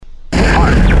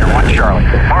1 Charlie.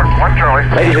 Mark 1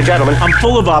 Charlie. Ladies and gentlemen, I'm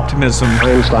full of optimism.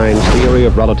 Einstein's theory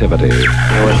of relativity.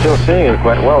 We're still seeing it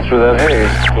quite well through that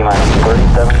haze. T-minus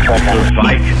 37 seconds.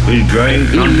 Fight is growing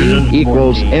confidence. E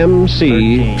equals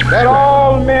MC. That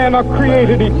all men are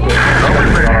created equal.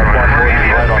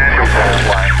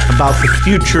 About the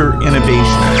future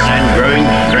innovations. And growing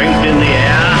strength in the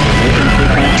air.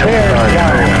 Tear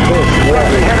down this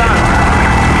weather. Head on.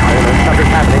 Something's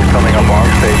happening coming up on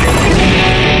station.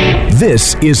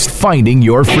 This is Finding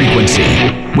Your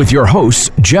Frequency with your hosts,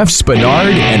 Jeff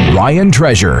Spinard and Ryan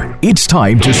Treasure. It's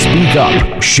time to speak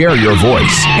up, share your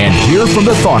voice, and hear from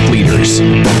the thought leaders.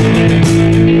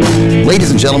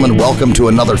 Ladies and gentlemen, welcome to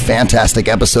another fantastic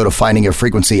episode of Finding Your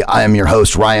Frequency. I am your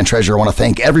host, Ryan Treasure. I want to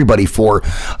thank everybody for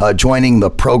joining the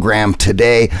program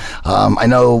today. I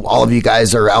know all of you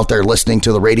guys are out there listening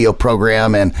to the radio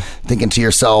program and thinking to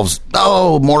yourselves,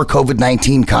 oh, more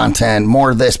COVID-19 content,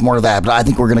 more of this, more of that. But I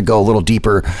think we're going to go a little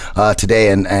deeper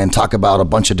today and talk about a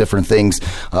bunch of different things.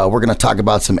 We're going to talk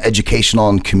about some educational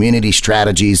and community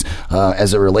strategies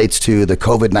as it relates to the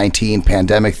COVID-19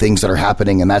 pandemic, things that are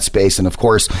happening in that space. And of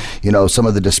course, you know, some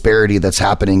of the disparity that's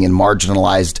happening in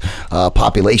marginalized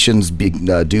populations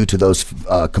due to those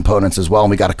components as well.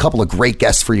 And we got a couple of great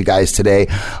guests for you guys today.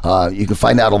 You can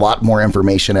find out a lot more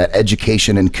information at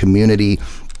Education and Community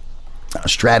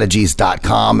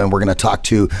strategies.com, and we're going to talk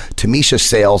to Tamisha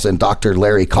Sales and Dr.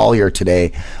 Larry Collier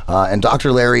today. And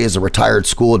Dr. Larry is a retired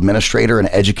school administrator and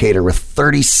educator with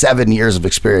 37 years of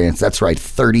experience. That's right,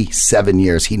 37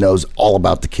 years. He knows all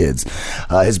about the kids.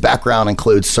 His background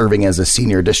includes serving as a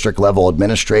senior district level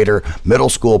administrator, middle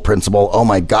school principal. Oh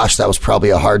my gosh, that was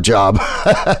probably a hard job.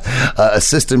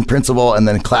 Assistant principal, and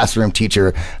then classroom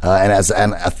teacher, and as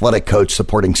an athletic coach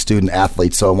supporting student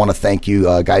athletes. So I want to thank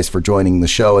you guys for joining the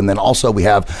show. And then also we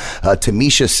have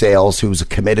Tamisha Sales, who's a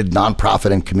committed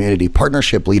nonprofit and community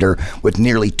partnership leader with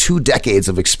nearly 2 decades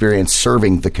of experience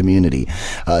serving the community.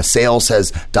 Sales has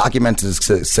documented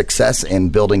success in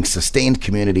building sustained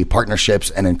community partnerships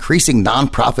and increasing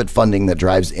nonprofit funding that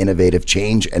drives innovative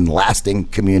change and lasting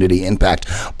community impact.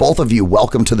 Both of you,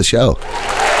 welcome to the show.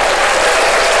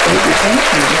 Thank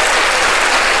you.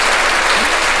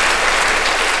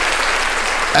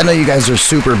 I know you guys are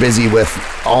super busy with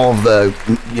all of the,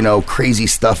 crazy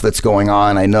stuff that's going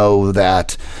on. I know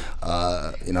that,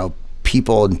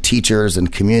 people and teachers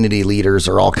and community leaders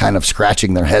are all kind of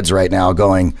scratching their heads right now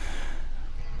going,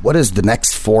 what is the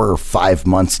next 4 or 5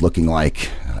 months looking like?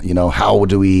 How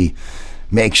do we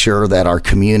make sure that our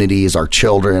communities, our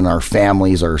children, our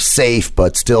families are safe,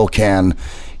 but still can,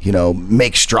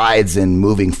 make strides in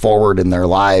moving forward in their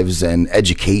lives and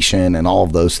education and all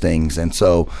of those things. And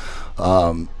so,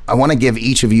 I want to give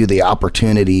each of you the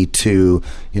opportunity to,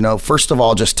 first of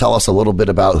all, just tell us a little bit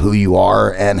about who you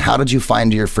are and how did you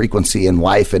find your frequency in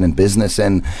life and in business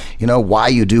and, why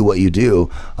you do what you do.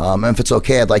 And if it's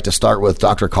okay, I'd like to start with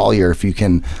Dr. Collier. If you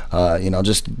can,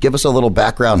 just give us a little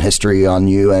background history on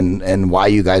you and why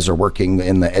you guys are working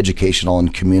in the educational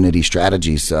and community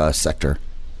strategies sector.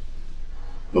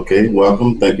 Okay,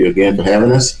 welcome. Thank you again for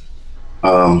having us.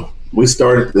 We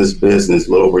started this business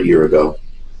a little over a year ago.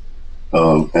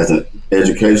 As an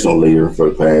educational leader for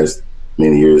the past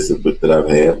many years that I've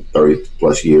had, 30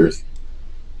 plus years,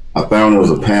 I found it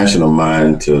was a passion of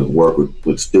mine to work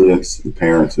with students and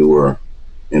parents who were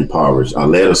impoverished. I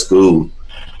led a school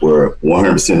where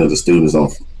 100% of the students on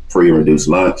free and reduced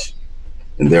lunch,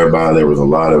 and thereby there was a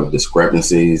lot of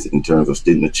discrepancies in terms of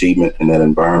student achievement in that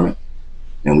environment.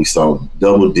 And we saw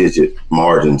double-digit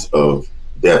margins of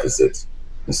deficits.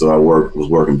 And so I was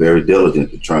working very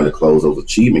diligent to try to close those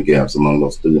achievement gaps among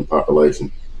those student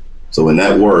population. So in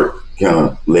that work kind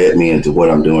of led me into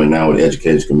what I'm doing now with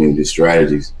education community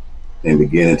strategies and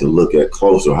beginning to look at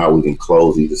closer how we can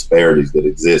close these disparities that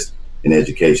exist in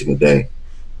education today.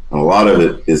 And a lot of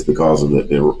it is because of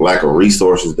the lack of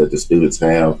resources that the students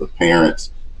have, the parents,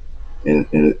 and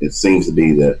it seems to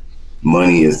be that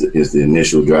money is the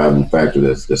initial driving factor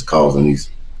that's causing these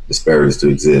disparities to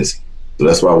exist. So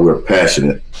that's why we're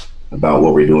passionate about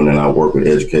what we're doing in our work with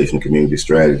education and community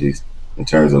strategies in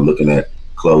terms of looking at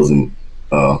closing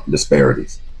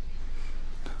disparities.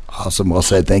 Awesome. Well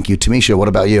said. Thank you. Tamisha, what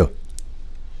about you?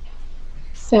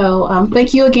 So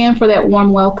thank you again for that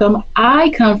warm welcome. I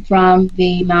come from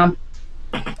the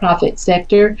nonprofit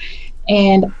sector,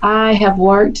 and I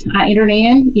entered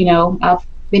in, I've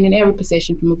been in every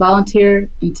position from a volunteer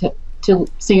to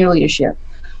senior leadership.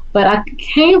 But I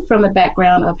came from a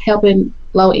background of helping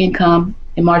low income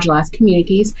and marginalized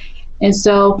communities. And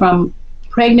so from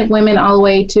pregnant women all the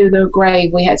way to the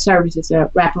grave, we had services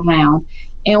that wrap around.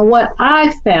 And what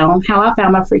I found, how I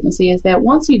found my frequency is that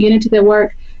once you get into the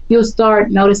work, you'll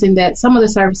start noticing that some of the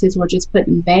services were just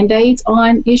putting Band-Aids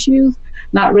on issues,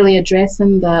 not really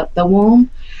addressing the womb.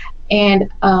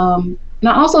 And I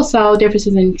also saw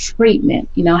differences in treatment,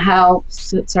 how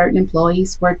certain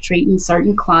employees were treating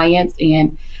certain clients.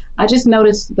 And I just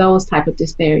noticed those type of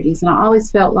disparities. And I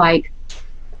always felt like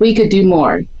we could do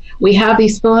more. We have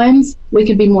these funds. We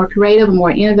can be more creative and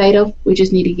more innovative. We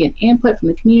just need to get input from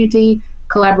the community,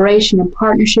 collaboration and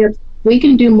partnerships. We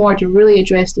can do more to really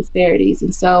address disparities.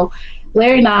 And so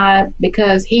Larry and I,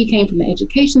 because he came from the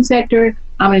education sector,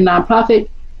 I'm in a nonprofit,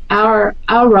 our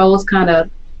roles kind of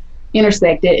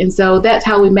intersected. And so that's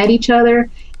how we met each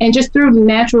other. And just through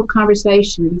natural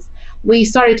conversations, we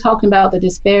started talking about the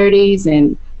disparities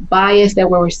and bias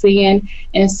that we were seeing.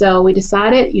 And so we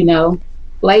decided,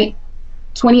 late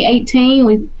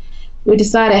 2018, we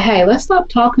decided, hey, let's stop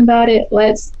talking about it.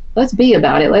 Let's be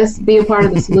about it. Let's be a part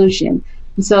of the solution.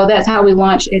 And so that's how we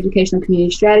launched Educational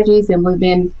Community Strategies, and we've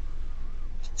been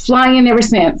flying ever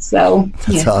since. So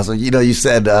that's awesome. You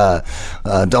said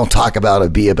don't talk about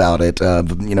it, be about it.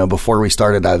 Before we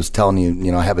started, I was telling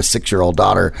you, I have a 6-year-old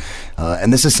daughter,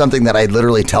 and this is something that I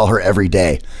literally tell her every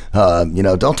day.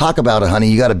 Don't talk about it, honey.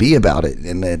 You got to be about it.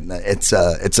 And it's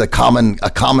a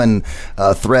common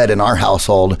thread in our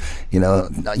household.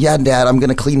 Yeah, Dad, I'm going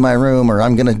to clean my room, or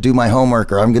I'm going to do my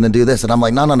homework, or I'm going to do this. And I'm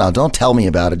like, no, don't tell me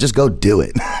about it. Just go do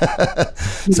it.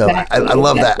 So I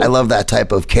love that. I love that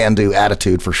type of can-do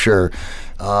attitude for sure.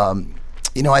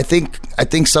 I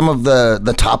think some of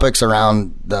the topics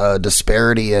around the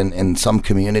disparity in some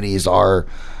communities are,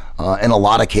 in a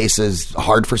lot of cases,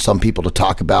 hard for some people to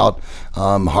talk about,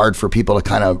 hard for people to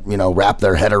kind of, wrap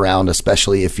their head around,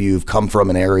 especially if you've come from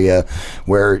an area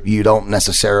where you don't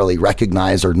necessarily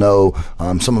recognize or know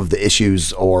some of the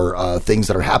issues or things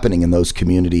that are happening in those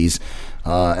communities.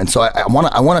 And so I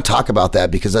want to talk about that,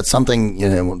 because that's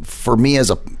something, for me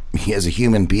as a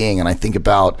human being, and I think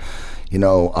about,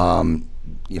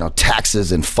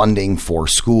 taxes and funding for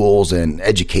schools and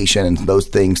education and those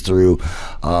things through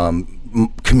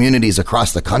communities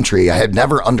across the country. I had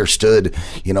never understood,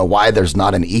 why there's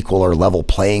not an equal or level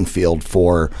playing field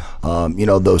for,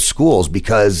 those schools,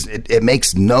 because it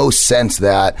makes no sense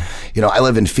that, I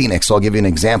live in Phoenix, so I'll give you an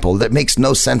example. That makes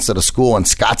no sense that a school in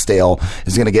Scottsdale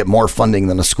is going to get more funding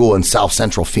than a school in South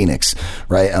Central Phoenix,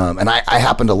 right? And I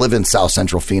happen to live in South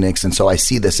Central Phoenix, and so I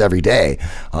see this every day.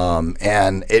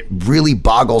 And it really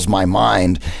boggles my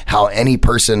mind how any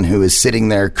person who is sitting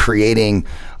there creating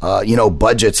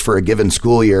budgets for a given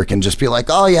school year can just be like,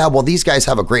 oh yeah, well, these guys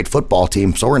have a great football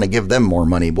team, so we're going to give them more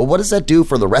money. Well, what does that do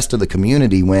for the rest of the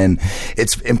community when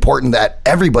it's important that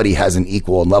everybody has an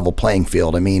equal and level playing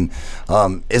field? I mean,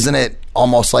 isn't it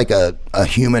almost like a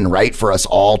human right for us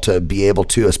all to be able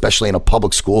to, especially in a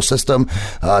public school system,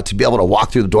 to be able to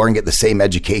walk through the door and get the same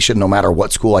education no matter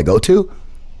what school I go to?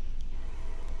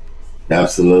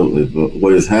 Absolutely. But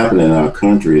what is happening in our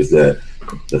country is that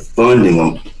the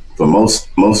funding for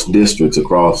most districts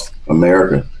across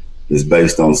America is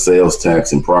based on sales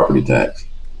tax and property tax.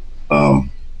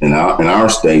 In our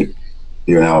state,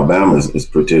 here in Alabama, is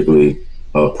particularly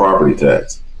property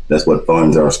tax. That's what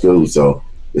funds our schools. So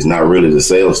it's not really the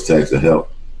sales tax that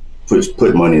help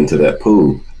put money into that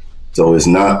pool. So it's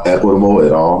not equitable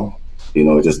at all.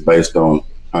 It's just based on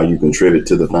how you contribute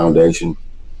to the foundation.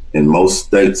 And most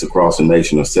states across the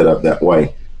nation are set up that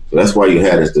way. So that's why you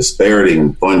had this disparity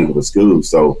in funding of the schools.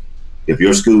 So if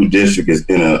your school district is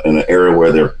in an area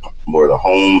where the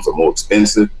homes are more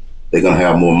expensive, they're going to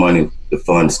have more money to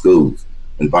fund schools.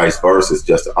 And vice versa, it's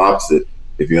just the opposite.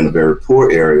 If you're in a very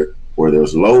poor area where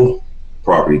there's low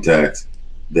property tax,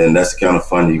 then that's the kind of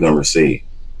funding you're going to receive.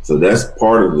 So that's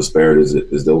part of the disparities,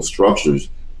 is those structures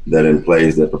that in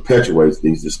place that perpetuates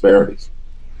these disparities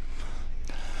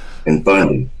in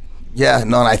funding. Yeah,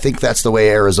 no, and I think that's the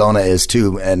way Arizona is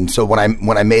too. And so when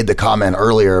I made the comment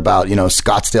earlier about,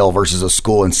 Scottsdale versus a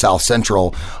school in South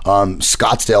Central,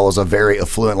 Scottsdale is a very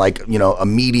affluent, a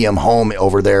medium home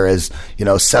over there is,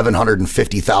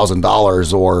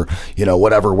 $750,000 or,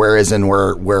 whatever. Whereas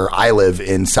where I live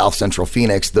in South Central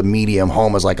Phoenix, the medium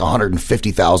home is like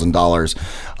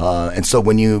 $150,000. And so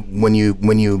when you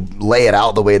lay it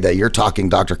out the way that you're talking,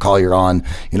 Dr. Collier, on,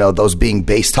 those being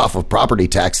based off of property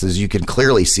taxes, you can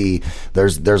clearly see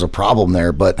there's a problem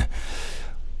there. But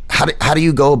how do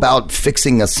you go about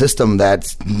fixing a system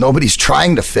that nobody's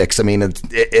trying to fix? I mean,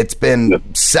 it's been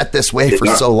set this way for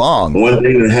so long. One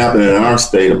thing that happened in our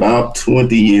state about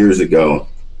 20 years ago,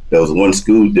 there was one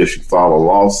school district filed a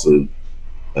lawsuit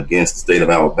against the state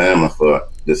of Alabama for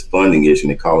this funding issue.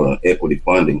 They call it an equity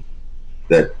funding,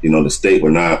 that the state were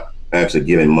not actually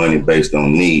giving money based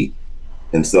on need.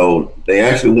 And so they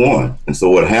actually won. And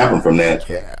so what happened from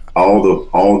that,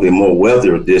 all the more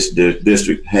wealthier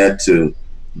district had to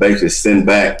basically send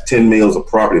back 10 mills of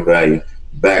property value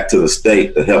back to the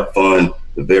state to help fund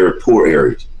the very poor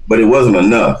areas. But it wasn't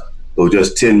enough. It was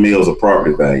just 10 mills of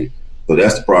property value. So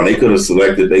that's the problem. They could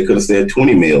have said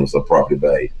 20 mills of property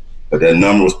value, but that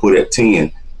number was put at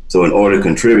 10. So in order to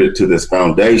contribute to this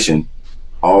foundation,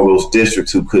 all those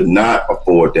districts who could not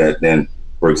afford that, then,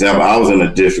 for example, I was in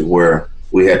a district where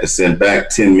we had to send back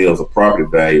 10 mills of property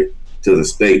value to the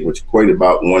state, which equated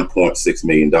about $1.6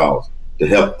 million to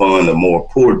help fund the more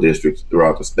poor districts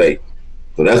throughout the state.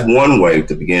 So that's one way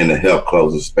to begin to help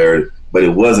close the disparity, but it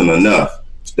wasn't enough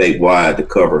statewide to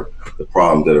cover the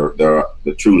problems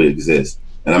that truly exist.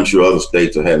 And I'm sure other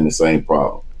states are having the same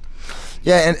problem.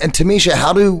 Yeah, and Tamisha,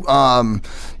 how do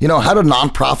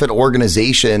nonprofit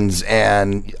organizations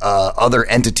and other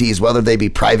entities, whether they be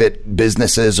private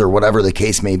businesses or whatever the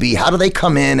case may be, how do they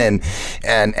come in and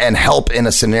help in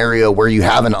a scenario where you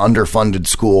have an underfunded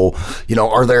school?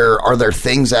 Are there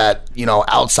things that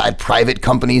outside private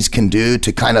companies can do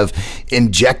to kind of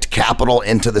inject capital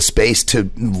into the space to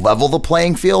level the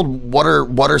playing field? What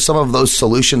are some of those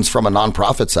solutions from a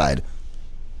nonprofit side?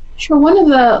 Sure. One of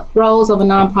the roles of a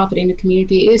nonprofit in the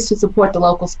community is to support the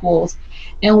local schools.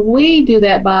 And we do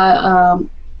that by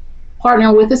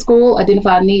partnering with the school,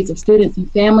 identify needs of students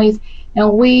and families,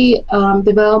 and we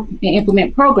develop and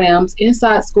implement programs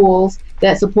inside schools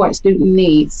that support student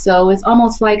needs. So it's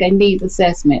almost like a needs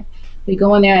assessment. We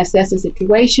go in there and assess the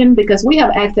situation because we have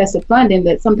access to funding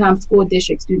that sometimes school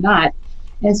districts do not.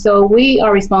 And so we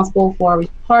are responsible for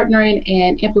partnering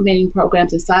and implementing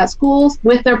programs inside schools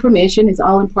with their permission. It's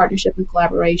all in partnership and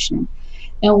collaboration.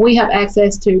 And we have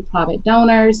access to private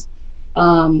donors,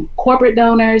 corporate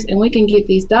donors, and we can get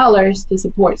these dollars to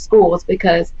support schools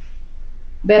because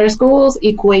better schools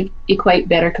equate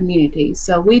better communities.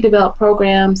 So we develop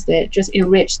programs that just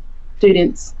enrich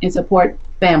students and support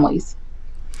families.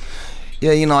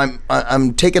 Yeah,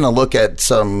 I'm taking a look at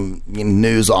some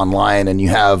news online, and you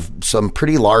have some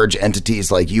pretty large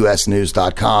entities like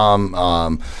usnews.com,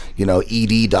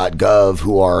 ed.gov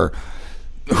who are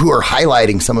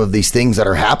highlighting some of these things that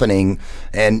are happening.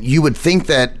 And you would think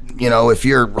that, if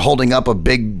you're holding up a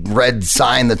big red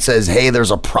sign that says, hey,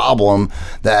 there's a problem,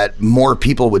 that more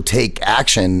people would take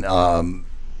action. How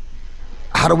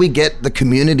do we get the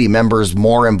community members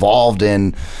more involved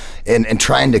in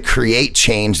trying to create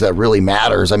change that really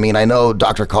matters? I mean, I know,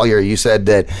 Dr. Collier, you said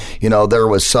that, there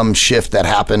was some shift that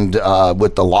happened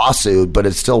with the lawsuit, but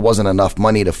it still wasn't enough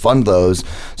money to fund those.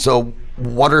 So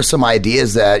what are some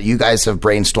ideas that you guys have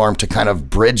brainstormed to kind of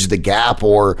bridge the gap,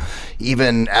 or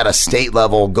even at a state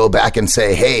level, go back and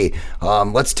say, hey,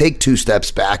 let's take two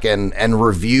steps back and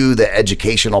review the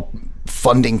educational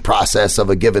funding process of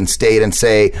a given state and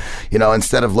say,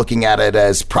 instead of looking at it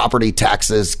as property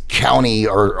taxes, county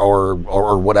or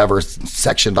whatever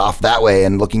sectioned off that way,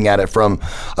 and looking at it from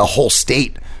a whole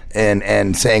state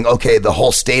and saying, okay, the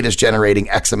whole state is generating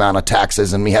X amount of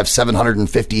taxes and we have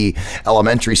 750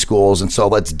 elementary schools, and so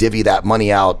let's divvy that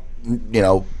money out,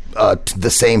 the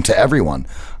same to everyone.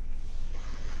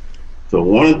 So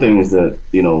one of the things that,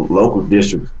 local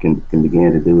districts can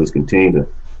begin to do is continue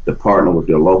to partner with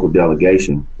their local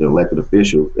delegation, the elected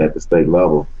officials at the state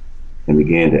level, and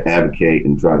begin to advocate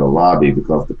and try to lobby,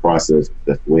 because the process,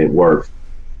 that's the way it works.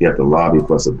 You have to lobby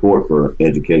for support for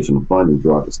educational funding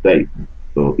throughout the state.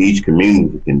 So each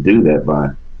community can do that by,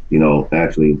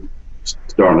 actually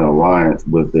starting an alliance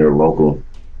with their local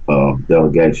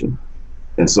delegation.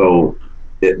 And so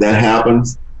that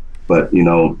happens, but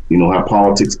how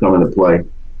politics come into play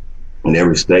in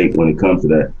every state when it comes to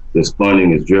that. This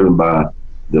funding is driven by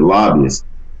the lobbyists.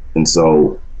 And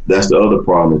so that's the other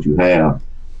problem that you have,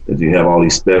 is you have all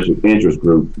these special interest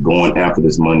groups going after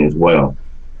this money as well.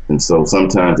 And so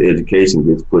sometimes education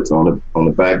gets put on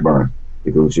the back burner,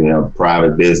 because you have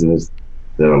private business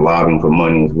that are lobbying for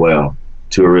money as well.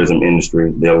 Tourism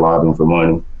industry, they're lobbying for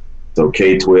money. So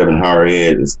K-12 and higher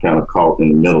ed is kind of caught in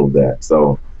the middle of that.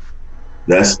 So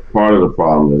that's part of the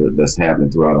problem that's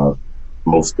happening throughout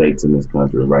most states in this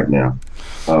country right now.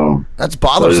 That's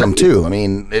bothersome too. I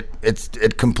mean,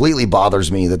 it completely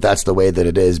bothers me that that's the way that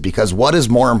it is, because what is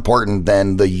more important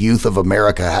than the youth of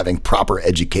America having proper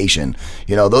education?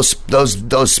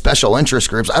 Those special interest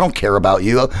groups, I don't care about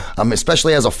you,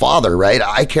 especially as a father, right?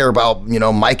 I care about,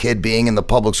 my kid being in the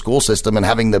public school system and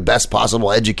having the best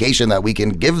possible education that we can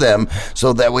give them,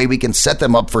 so that way we can set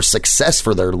them up for success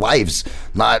for their lives,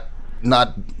 not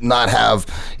have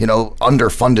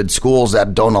underfunded schools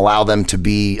that don't allow them to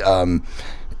be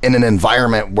in an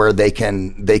environment where they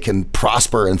can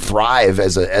prosper and thrive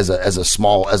as a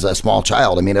small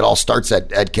child. I mean, it all starts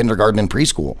at kindergarten and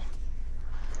preschool.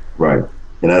 Right.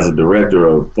 And as a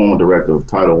former director of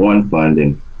Title I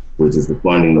funding, which is the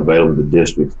funding available to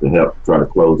districts to help try to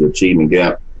close the achievement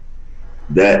gap,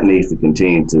 that needs to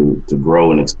continue to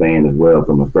grow and expand as well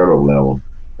from a federal level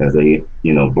as they,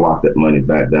 block that money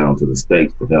back down to the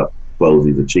states to help close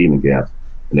these achievement gaps.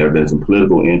 And there have been some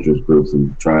political interest groups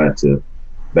who tried to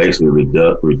basically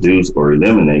reduce or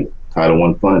eliminate Title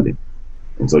I funding.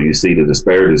 And so you see the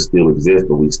disparities still exist,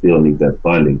 but we still need that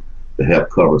funding to help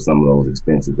cover some of those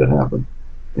expenses that happen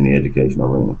in the education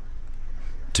arena.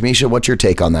 Tamisha, what's your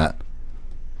take on that?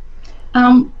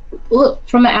 Look,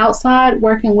 from the outside,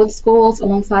 working with schools,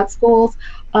 alongside schools,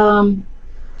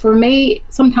 for me,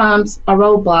 sometimes a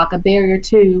roadblock, a barrier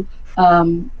to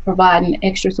providing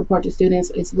extra support to students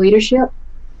is leadership.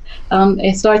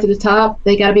 It starts at the top.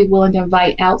 They got to be willing to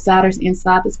invite outsiders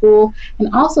inside the school,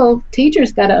 and also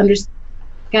teachers got to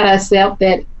accept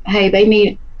that, hey, they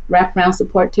need wraparound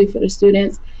support too for the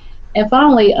students. And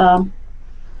finally,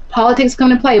 politics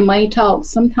come into play. Money talks.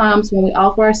 Sometimes when we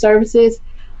offer our services,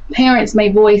 parents may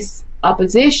voice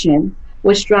opposition,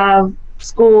 which drive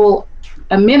school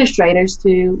administrators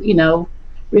to,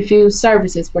 refuse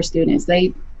services for students.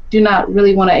 They do not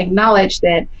really want to acknowledge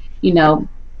that,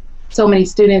 so many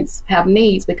students have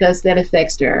needs, because that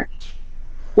affects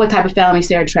what type of families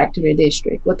they're attracted to their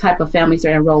district, what type of families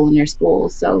are enrolled in their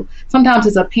schools. So sometimes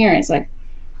as a parent, like,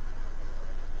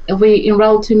 if we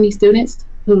enroll too many students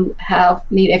who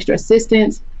need extra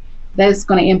assistance, that's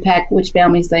going to impact which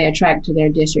families they attract to their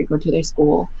district or to their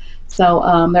school. So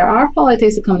there are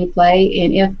politics that come into play,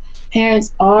 and if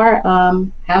parents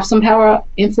have some power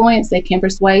influence, they can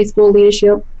persuade school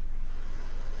leadership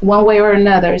one way or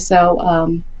another.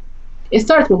 So it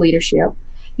starts with leadership,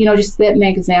 just setting an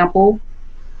example,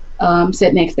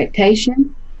 setting an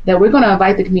expectation that we're going to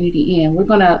invite the community in. We're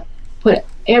going to put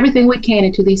everything we can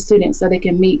into these students so they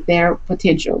can meet their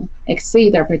potential,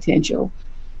 exceed their potential.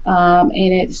 And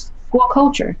it's school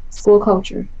culture.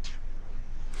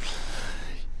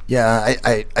 Yeah,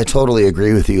 I totally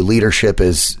agree with you. Leadership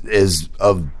is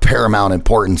of paramount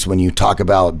importance when you talk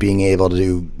about being able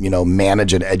to,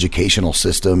 manage an educational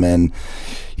system. And,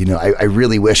 I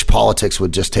really wish politics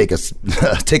would just take a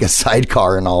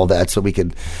sidecar and all of that so we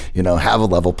could, have a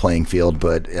level playing field.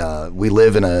 But we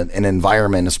live in an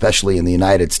environment, especially in the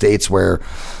United States, where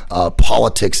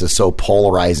politics is so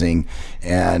polarizing.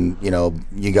 And,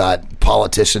 you got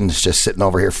politicians just sitting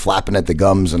over here flapping at the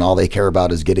gums, and all they care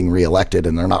about is getting reelected,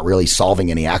 and they're not really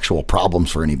solving any actual problems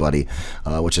for anybody,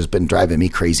 which has been driving me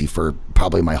crazy for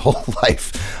probably my whole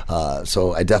life.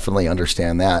 So I definitely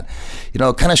understand that.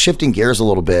 Kind of shifting gears a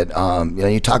little bit,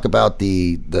 you talk about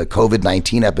the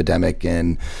COVID-19 epidemic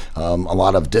and a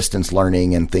lot of distance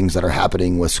learning and things that are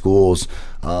happening with schools.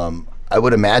 I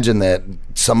would imagine that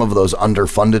some of those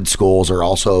underfunded schools are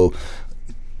also,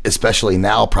 especially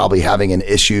now, probably having an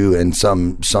issue and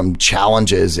some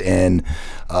challenges in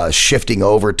shifting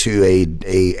over to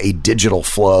a digital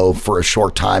flow for a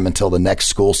short time until the next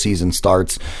school season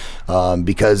starts,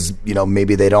 because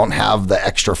maybe they don't have the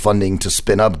extra funding to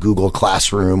spin up Google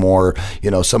Classroom or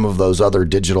some of those other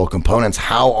digital components.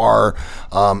 How are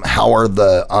the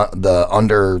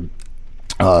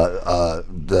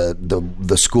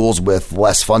schools with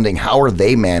less funding, how are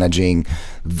they managing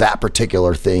that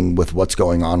particular thing with what's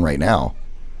going on right now?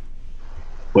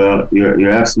 Well, you're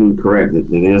absolutely correct.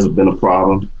 It has been a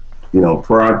problem.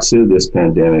 Prior to this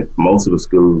pandemic, most of the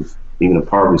schools, even the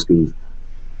public schools,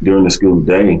 during the school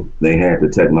day, they had the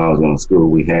technology on the school.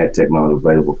 We had technology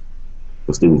available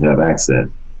for students to have access.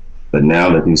 But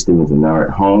now that these students are now at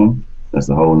home, that's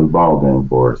a whole new ballgame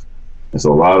for us. And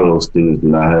so a lot of those students do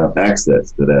not have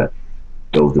access to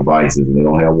those devices, and they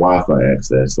don't have Wi-Fi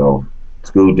access. So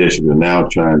school districts are now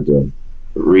trying to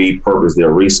repurpose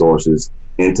their resources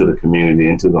into the community,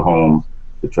 into the homes,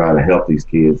 to try to help these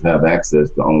kids have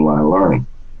access to online learning.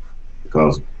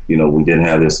 Because, we didn't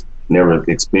have this, never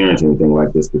experienced anything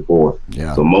like this before.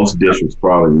 Yeah. So most districts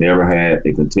probably never had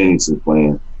a contingency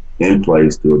plan in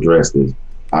place to address this.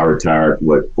 I retired,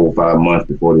 4 or 5 months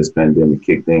before this pandemic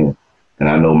kicked in. And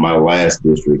I know my last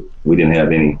district, we didn't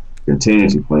have any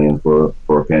contingency plan for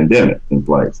a pandemic in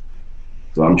place.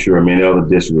 So I'm sure many other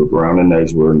districts around the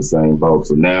nation were in the same boat.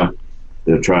 So now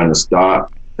they're trying to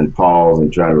stop and pause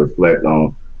and try to reflect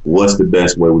on what's the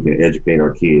best way we can educate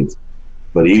our kids.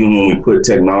 But even when we put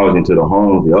technology into the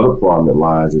homes, the other problem that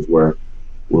lies is where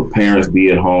will parents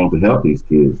be at home to help these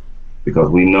kids? Because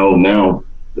we know now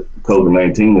that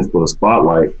COVID-19 has put a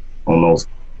spotlight on those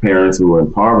parents who are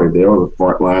in poverty. They are the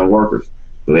frontline workers.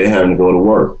 So they're having to go to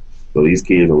work. So these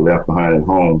kids are left behind at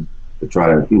home to try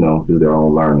to, do their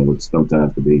own learning, which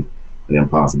sometimes could be an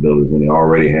impossibility when they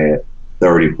already had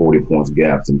 30, 40 points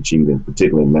gaps in achieving,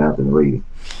 particularly in math and reading.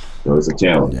 So it's a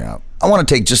challenge. Yeah. I want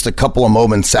to take just a couple of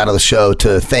moments out of the show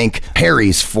to thank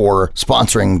Harry's for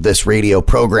sponsoring this radio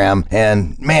program.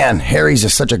 And man, Harry's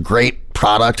is such a great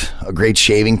product, a great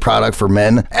shaving product for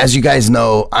men. As you guys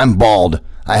know, I'm bald.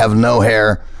 I have no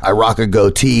hair. I rock a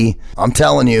goatee. I'm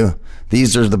telling you,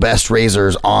 these are the best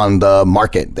razors on the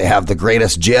market. They have the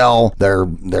greatest gel.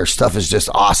 Their stuff is just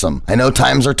awesome. I know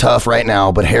times are tough right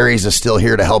now, but Harry's is still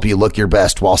here to help you look your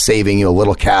best while saving you a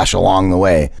little cash along the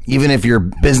way. Even if your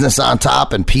business on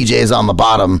top and PJs on the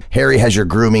bottom, Harry has your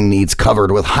grooming needs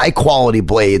covered with high quality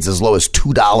blades as low as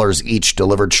 $2 each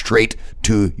delivered straight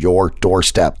to your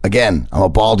doorstep. Again, I'm a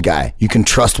bald guy. You can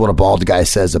trust what a bald guy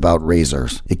says about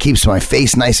razors. It keeps my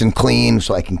face nice and clean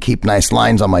so I can keep nice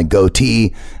lines on my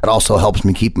goatee. It also helps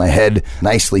me keep my head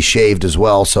nicely shaved as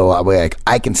well so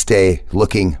I can stay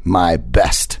looking my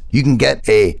best. You can get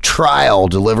a trial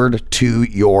delivered to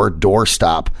your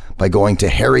doorstep by going to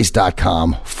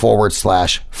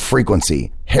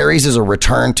harrys.com/frequency. Harry's is a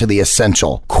return to the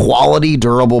essential. Quality,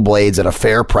 durable blades at a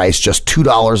fair price, just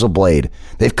 $2 a blade.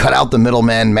 They've cut out the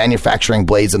middleman manufacturing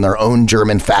blades in their own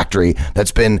German factory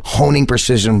that's been honing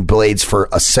precision blades for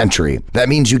a century. That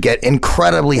means you get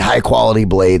incredibly high quality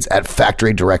blades at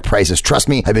factory direct prices. Trust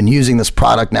me, I've been using this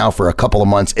product now for a couple of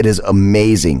months. It is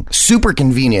amazing. Super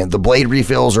convenient. The blade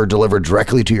refills are delivered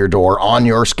directly to your door on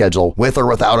your schedule with or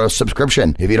without a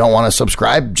subscription. If you don't want to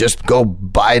subscribe, just go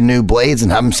buy new blades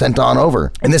and have them sent on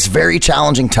over. In this very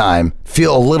challenging time,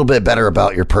 feel a little bit better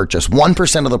about your purchase.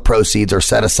 1% of the proceeds are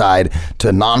set aside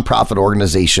to nonprofit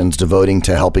organizations devoting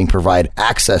to helping provide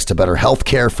access to better health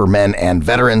care for men and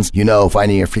veterans. You know,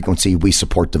 Finding Your Frequency, we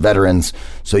support the veterans,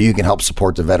 so you can help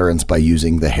support the veterans by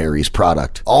using the Harry's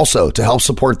product. Also, to help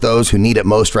support those who need it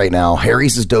most right now,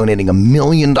 Harry's is donating $1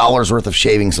 million worth of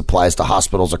shaving supplies to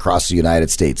hospitals across the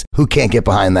United States. Who can't get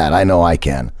behind that? I know I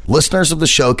can. Listeners of the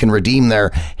show can redeem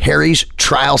their Harry's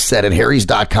trial set at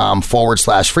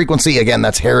harrys.com/frequency. Again,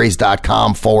 that's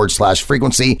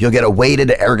harrys.com/frequency. You'll get a weighted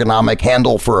ergonomic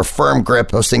handle for a firm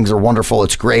grip. Those things are wonderful.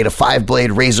 It's great. A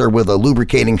 5-blade razor with a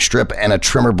lubricating strip and a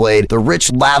trimmer blade. The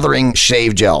rich lathering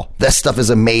shave gel. This stuff is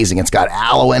amazing. It's got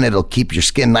aloe in it. It'll keep your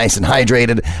skin nice and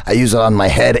hydrated. I use it on my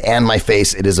head and my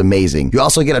face. It is amazing. You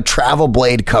also get a travel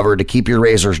blade cover to keep your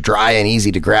razors dry and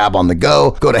easy to grab on the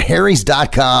go. Go to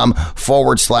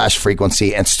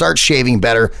harrys.com/frequency and start shaving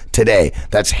better today.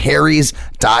 That's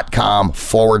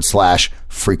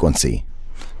harrys.com/frequency.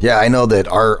 Yeah, I know that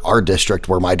our district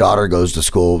where my daughter goes to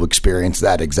school experienced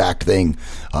that exact thing.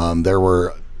 There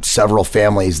were several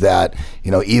families that,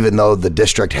 even though the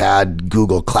district had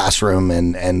Google Classroom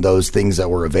and those things that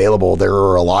were available, there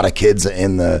were a lot of kids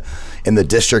in the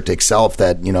district itself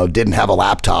that, didn't have a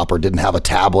laptop or didn't have a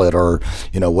tablet or,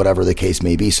 whatever the case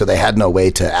may be. So they had no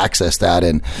way to access that.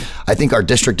 And I think our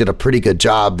district did a pretty good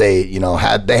job. They,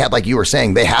 had, like you were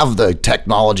saying, they have the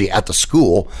technology at the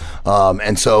school.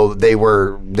 And so they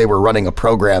were running a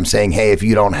program saying, hey, if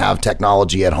you don't have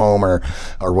technology at home or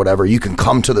whatever, you can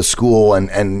come to the school and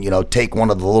take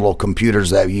one of the little computers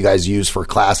that you guys use for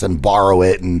class and borrow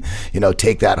it and,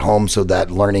 take that home so that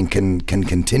learning can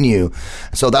continue.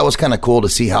 So that was kind of cool to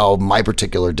see how my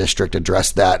particular district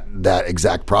addressed that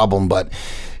exact problem, but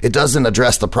it doesn't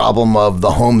address the problem of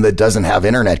the home that doesn't have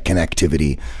internet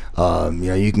connectivity.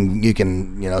 You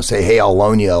can say, hey, I'll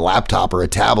loan you a laptop or a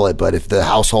tablet, but if the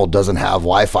household doesn't have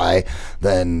Wi-Fi,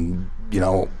 then,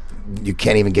 you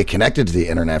can't even get connected to the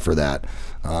internet for that.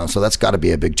 So that's got to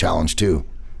be a big challenge too.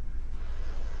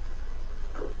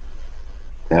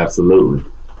 Absolutely.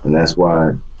 And that's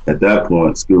why at that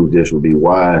point, school district would be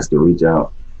wise to reach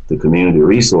out to community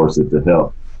resources to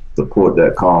help support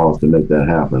that cause to make that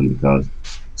happen, because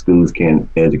schools can't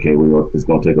educate. It's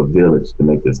going to take a village to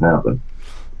make this happen.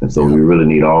 And so we really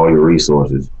need all your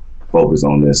resources focused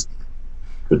on this,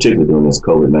 particularly during this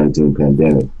COVID-19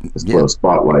 pandemic. Let's put a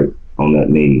spotlight on that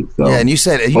need. So and you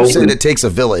said it takes a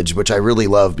village, which I really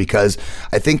love, because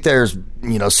I think there's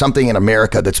something in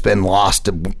America that's been lost,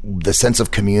 the sense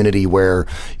of community where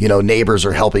neighbors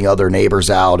are helping other neighbors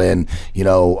out, and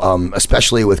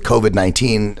especially with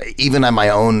COVID-19, even at my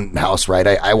own house, right?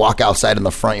 I walk outside in the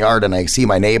front yard and I see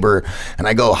my neighbor and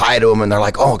I go hi to them and they're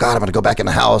like, oh God, I'm gonna go back in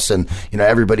the house, and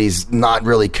everybody's not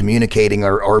really communicating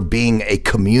or being a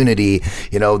community.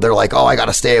 They're like, oh, I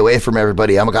gotta stay away from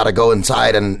everybody, I'm gotta go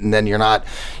inside, and then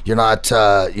you're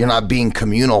not being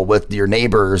communal with your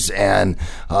neighbors. And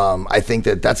I think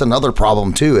that's another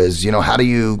problem too, is, how do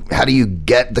you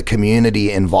get the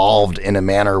community involved in a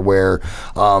manner where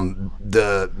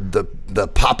the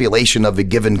population of a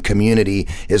given community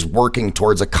is working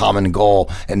towards a common goal,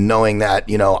 and knowing that,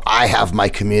 I have my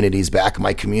community's back,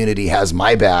 my community has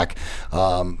my back.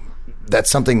 That's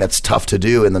something that's tough to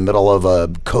do in the middle of a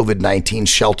COVID-19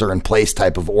 shelter-in-place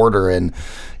type of order. And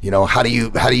how do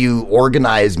you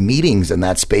organize meetings in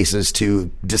that spaces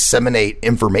to disseminate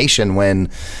information when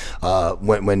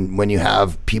you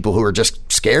have people who are just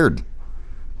scared?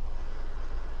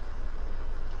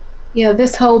 Yeah,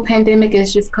 this whole pandemic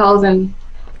is just causing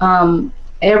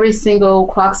every single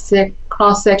cross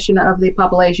section of the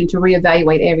population to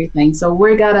reevaluate everything. So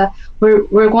we're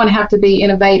going to have to be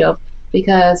innovative,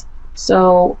 because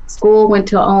school went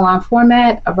to an online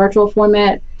format, a virtual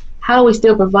format. How do we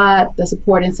still provide the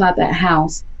support inside that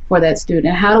house for that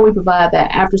student? How do we provide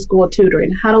that after school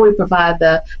tutoring? How do we provide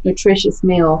the nutritious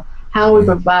meal? How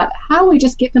do we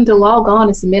just get them to log on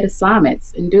and submit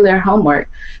assignments and do their homework?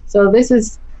 So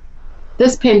this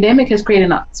pandemic has created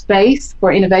a space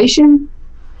for innovation.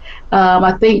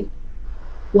 I think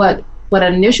what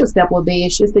an initial step will be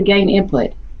is just to gain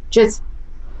input. Just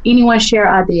anyone share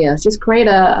ideas. Just create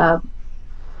an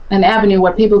avenue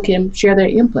where people can share their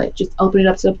input. Just open it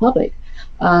up to the public.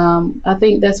 I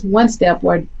think that's one step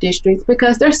for districts,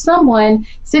 because there's someone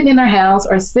sitting in their house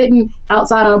or sitting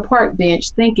outside on a park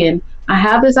bench thinking, I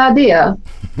have this idea,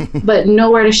 but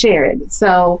nowhere to share it.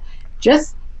 So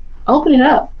just open it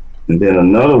up. And then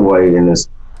another way in this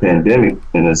pandemic,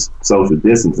 in this social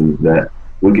distancing, is that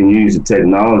we can use the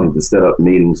technology to set up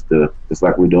meetings just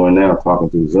like we're doing now, talking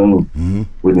through Zoom. Mm-hmm.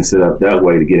 We can set up that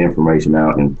way to get information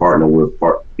out and partner with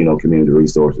community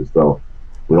resources. So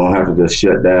we don't have to just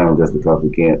shut down just because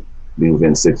we can't be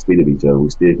within 6 feet of each other. We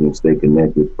still can stay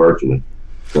connected virtually.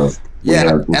 So we still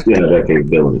have that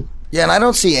capability. Yeah, and I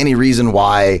don't see any reason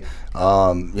why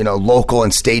local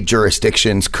and state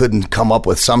jurisdictions couldn't come up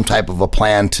with some type of a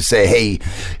plan to say, hey,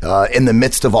 in the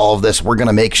midst of all of this, we're going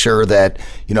to make sure that,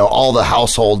 all the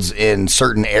households in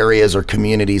certain areas or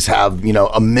communities have,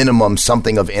 a minimum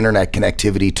something of internet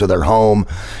connectivity to their home,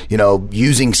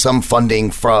 using some funding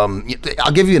from,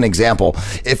 I'll give you an example.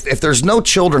 If there's no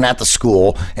children at the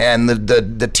school and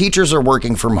the teachers are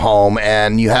working from home,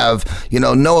 and you have,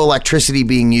 no electricity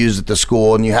being used at the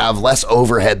school, and you have less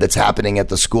overhead that's happening at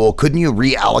the school, couldn't you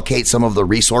reallocate some of the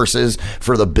resources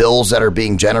for the bills that are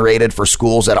being generated for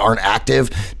schools that aren't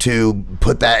active to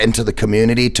put that into the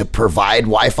community to provide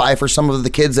Wi-Fi for some of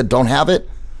the kids that don't have it?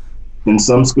 And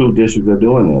some school districts are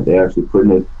doing that. They're actually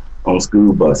putting it on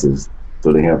school buses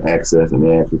so they have access, and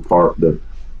they actually park the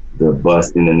bus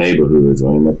in the neighborhoods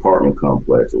or in the apartment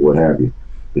complex or what have you.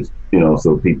 It's,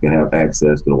 so people can have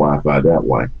access to the Wi-Fi that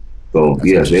way. So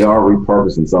yes, they are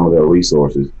repurposing some of their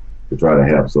resources to try to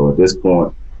help. So at this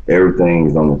point, everything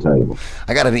is on the table.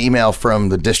 I got an email from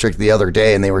the district the other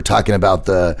day, and they were talking about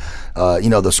the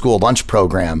school lunch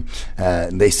program.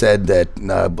 They said that,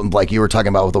 like you were talking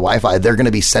about with the Wi-Fi, they're going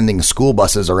to be sending school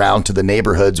buses around to the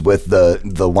neighborhoods with the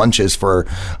lunches for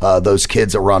those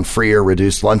kids that were on free or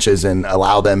reduced lunches, and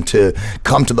allow them to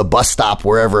come to the bus stop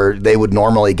wherever they would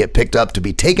normally get picked up to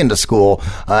be taken to school,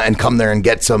 and come there and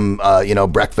get some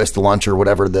breakfast, lunch, or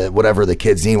whatever the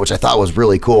kids need, which I thought was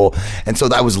really cool. And so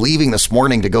I was leaving this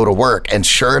morning to go to work, and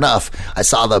sure enough, I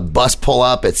saw the bus pull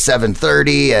up at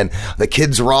 7:30, and the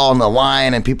kids were all in the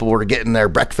line, and people were getting their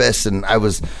breakfast, and I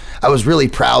was really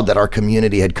proud that our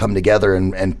community had come together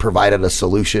and provided a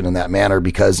solution in that manner,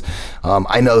 because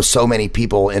I know so many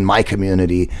people in my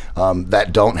community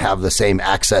that don't have the same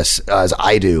access as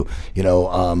I do.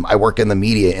 I work in the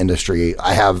media industry.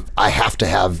 I have to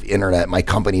have internet. My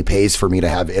company pays for me to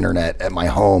have internet at my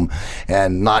home,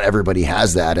 and not everybody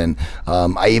has that. And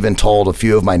I even told a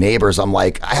few of my neighbors, I'm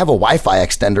like, I have a Wi-Fi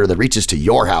extender that reaches to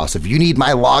your house. If you need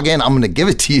my login, I'm going to give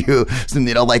it to you.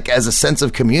 Like, as a sense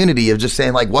of community of just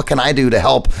saying, like, what can I do to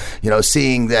help?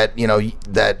 Seeing that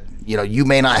you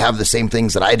may not have the same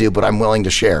things that I do, but I'm willing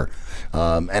to share.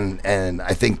 And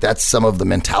I think that's some of the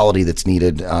mentality that's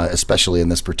needed, especially in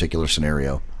this particular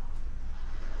scenario.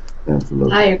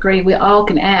 Absolutely. I agree. We all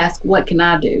can ask, what can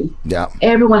I do? Yeah.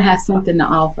 Everyone has something to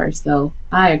offer, so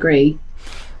I agree.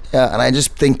 Yeah, and I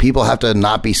just think people have to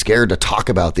not be scared to talk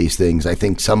about these things. I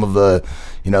think some of the,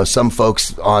 some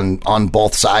folks on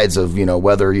both sides of,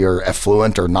 whether you're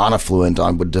affluent or non-affluent,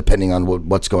 depending on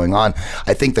what's going on,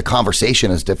 I think the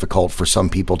conversation is difficult for some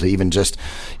people to even just,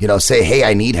 say, hey,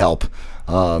 I need help.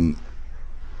 And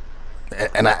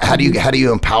how do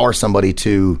you empower somebody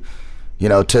to,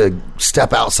 to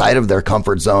step outside of their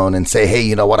comfort zone and say, hey,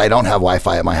 you know what, I don't have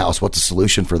Wi-Fi at my house. What's the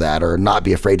solution for that? Or not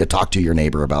be afraid to talk to your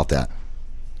neighbor about that.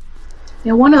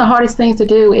 One of the hardest things to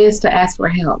do is to ask for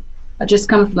help. Just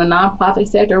coming from the nonprofit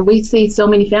sector, we see so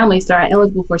many families that are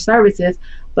eligible for services,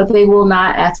 but they will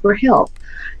not ask for help.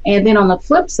 And then on the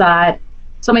flip side,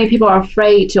 so many people are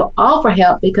afraid to offer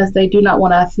help because they do not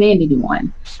want to offend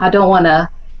anyone. I don't want to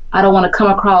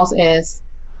come across as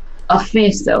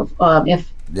offensive.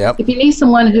 If you need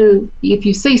someone if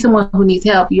you see someone who needs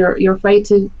help, you're afraid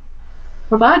to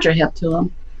provide your help to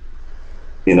them.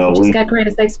 We just got to create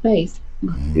a safe space.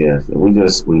 Yes, we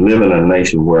live in a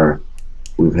nation where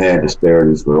we've had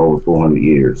disparities for over 400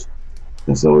 years,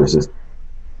 and so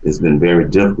it's been very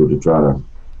difficult to try to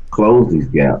close these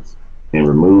gaps and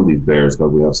remove these barriers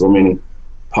because we have so many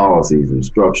policies and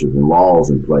structures and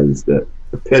laws in place that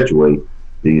perpetuate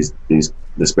these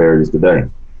disparities today.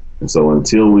 And so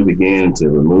until we begin to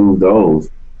remove those,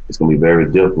 it's going to be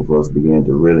very difficult for us to begin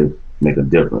to really make a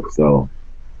difference. So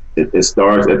it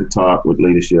starts at the top with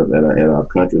leadership at our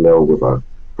country level, with our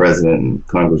president and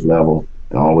Congress level,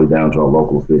 and all the way down to our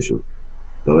local officials.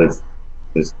 So it's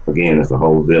a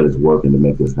whole village working to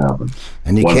make this happen.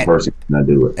 And one person cannot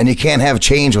do it. And you can't have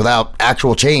change without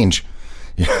actual change.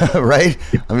 Right?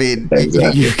 I mean,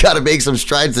 exactly. You've got to make some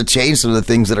strides to change some of the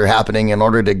things that are happening in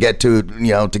order to get to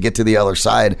the other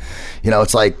side.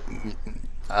 It's like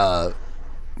a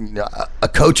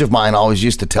coach of mine always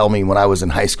used to tell me when I was in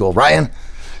high school, Ryan,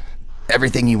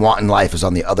 everything you want in life is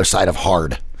on the other side of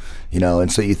hard.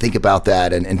 And so you think about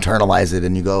that and internalize it,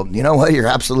 and you go, you know what, you're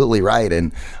absolutely right.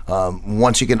 And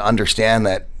once you can understand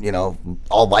that,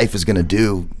 all life is going to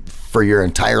do for your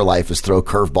entire life is throw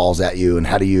curveballs at you, and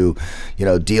how do you,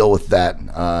 deal with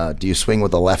that? Do you swing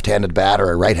with a left-handed bat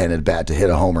or a right-handed bat to hit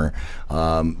a homer?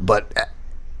 But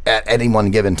at any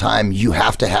one given time, you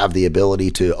have to have the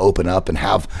ability to open up and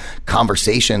have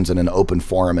conversations in an open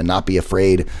forum and not be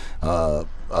afraid of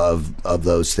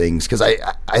those things, because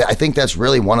I think that's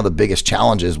really one of the biggest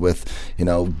challenges with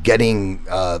getting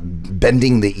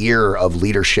bending the ear of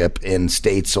leadership in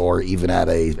states or even at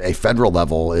a federal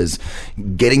level, is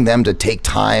getting them to take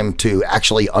time to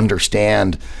actually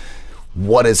understand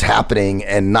what is happening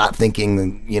and not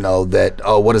thinking that,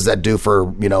 oh, what does that do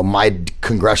for my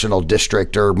congressional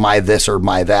district or my this or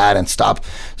my that, and stop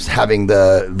having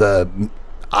the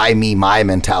I, me, my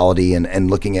mentality and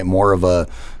looking at more of a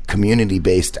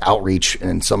community-based outreach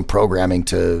and some programming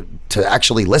to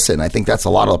actually listen. I think that's a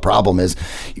lot of the problem is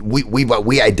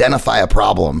we identify a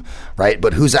problem, right?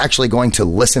 But who's actually going to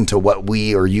listen to what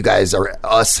we or you guys or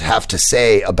us have to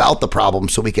say about the problem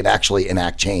so we can actually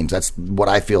enact change? That's what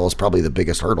I feel is probably the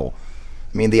biggest hurdle.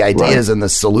 I mean, the ideas and the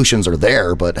solutions are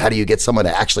there, but how do you get someone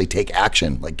to actually take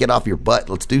action? Like, get off your butt,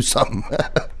 let's do something.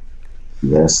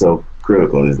 That's so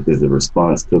critical is the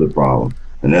response to the problem.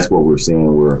 And that's what we're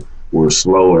seeing. We're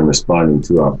slow in responding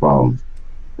to our problems.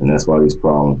 And that's why these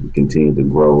problems continue to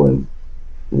grow and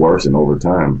worsen over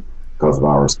time because of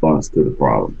our response to the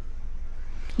problem.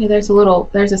 Yeah, there's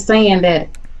a saying that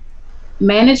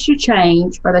manage your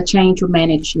change or the change will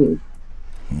manage you.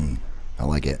 I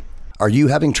like it. Are you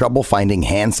having trouble finding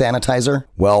hand sanitizer?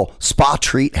 Well, Spa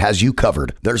Treat has you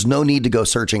covered. There's no need to go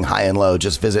searching high and low.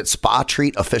 Just visit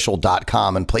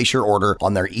spatreatofficial.com and place your order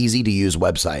on their easy-to-use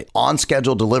website. On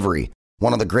schedule delivery.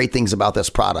 One of the great things about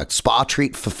this product, Spa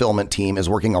Treat Fulfillment Team is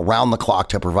working around the clock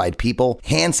to provide people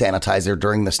hand sanitizer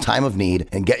during this time of need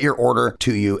and get your order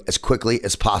to you as quickly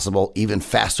as possible, even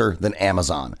faster than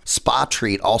Amazon. Spa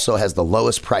Treat also has the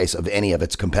lowest price of any of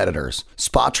its competitors.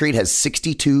 Spa Treat has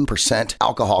 62%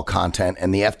 alcohol content,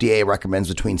 and the FDA recommends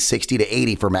between 60 to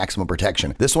 80 for maximum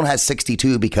protection. This one has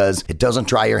 62 because it doesn't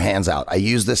dry your hands out. I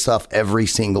use this stuff every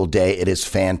single day. It is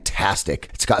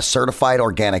fantastic. It's got certified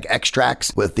organic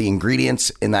extracts with the ingredients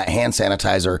in that hand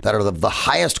sanitizer that are the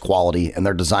highest quality, and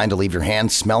they're designed to leave your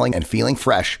hands smelling and feeling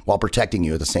fresh while protecting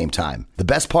you at the same time. The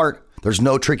best part, there's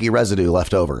no tricky residue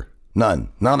left over. None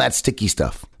of that sticky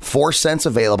stuff. 4 scents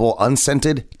available: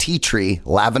 unscented, tea tree,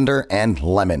 lavender, and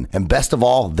lemon. And best of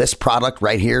all, this product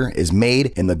right here is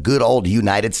made in the good old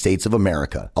United States of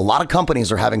America. A lot of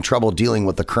companies are having trouble dealing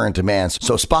with the current demands,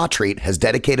 so Spa Treat has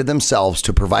dedicated themselves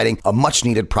to providing a much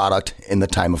needed product in the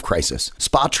time of crisis.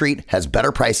 Spa Treat has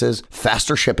better prices,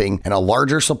 faster shipping, and a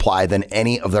larger supply than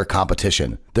any of their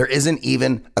competition. There isn't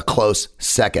even a close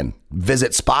second.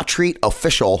 Visit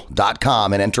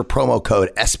spatreatofficial.com and enter promo code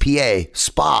SPA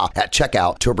SPA at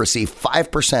checkout to to receive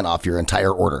 5% off your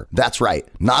entire order. That's right.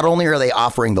 Not only are they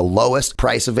offering the lowest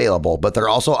price available, but they're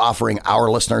also offering our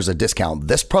listeners a discount.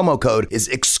 This promo code is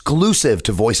exclusive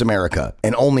to Voice America,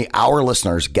 and only our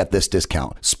listeners get this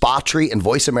discount. Spa Treat and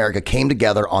Voice America came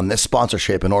together on this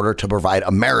sponsorship in order to provide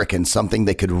Americans something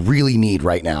they could really need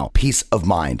right now: peace of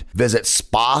mind. Visit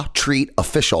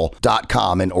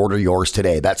spatreatofficial.com and order yours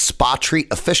today. That's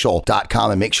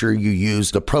spatreatofficial.com, and make sure you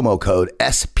use the promo code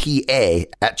SPA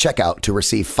at checkout to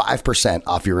receive 5%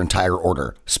 off your entire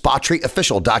order.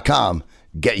 spatreatofficial.com.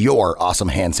 Get your awesome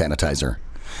hand sanitizer.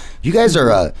 You guys are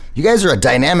a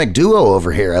dynamic duo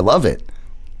over here. I love it.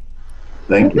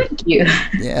 Thank you. Thank you.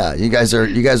 Yeah, you guys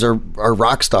are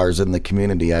rock stars in the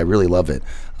community. I really love it.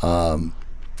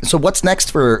 So what's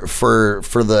next for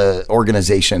the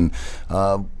organization?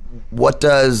 What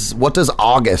does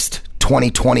August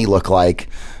 2020 look like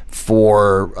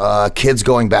for kids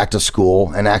going back to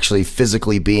school and actually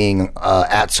physically being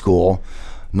at school?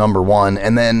 Number one.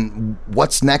 And then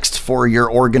what's next for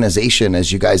your organization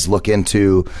as you guys look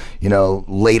into,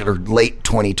 late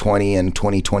 2020 and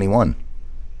 2021?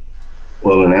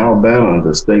 Well, in Alabama,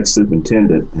 the state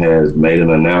superintendent has made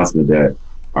an announcement that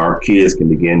our kids can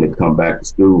begin to come back to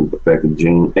school effective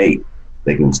June 8th.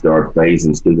 They can start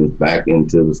phasing students back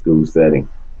into the school setting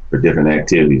for different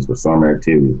activities, for summer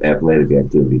activities, athletic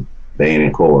activities, band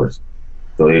and chorus.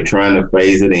 So they're trying to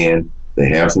phase it in. They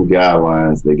have some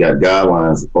guidelines. They got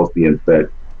guidelines supposed to be in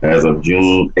effect as of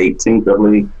June 18th, I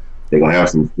believe. They're going to have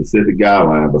some specific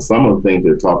guidelines, but some of the things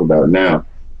they're talking about now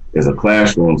is a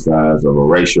classroom size of a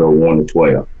ratio of 1 to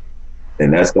 12.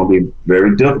 And that's going to be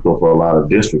very difficult for a lot of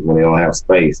districts when they don't have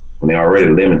space, when they're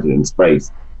already limited in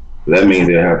space. So that means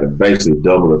they have to basically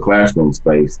double the classroom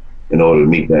space in order to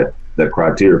meet that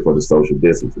criteria for the social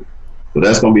distancing. So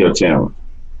that's going to be a challenge.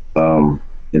 And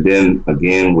then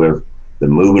again, with the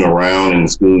moving around in the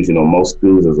schools, most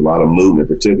schools, there's a lot of movement,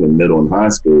 particularly middle and high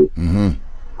school. Mm-hmm.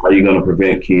 How are you going to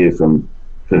prevent kids from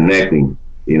connecting?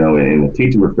 In the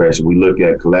teaching profession, we look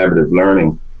at collaborative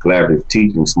learning, collaborative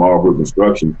teaching, small group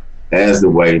instruction as the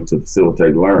way to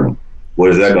facilitate learning.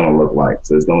 What is that going to look like?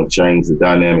 So it's going to change the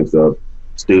dynamics of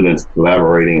students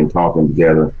collaborating and talking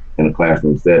together in a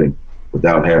classroom setting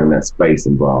without having that space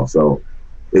involved. So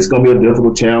it's going to be a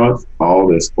difficult challenge. All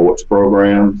the sports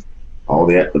programs, all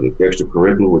the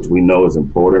extracurricular, which we know is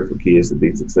important for kids to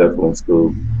be successful in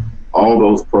school, all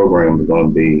those programs are going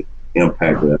to be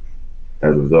impacted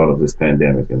as a result of this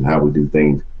pandemic, and how we do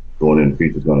things going in the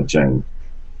future is going to change.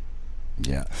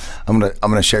 Yeah, I'm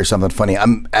gonna share something funny.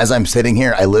 As I'm sitting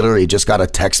here, I literally just got a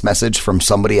text message from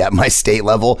somebody at my state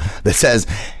level that says,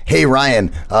 "Hey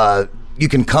Ryan, you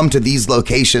can come to these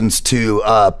locations to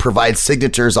provide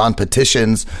signatures on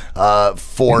petitions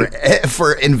for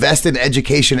Invest in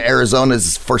Education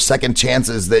Arizona's for second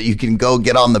chances that you can go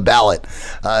get on the ballot."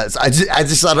 So I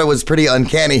just thought it was pretty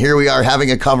uncanny. Here we are having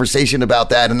a conversation about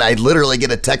that, and I literally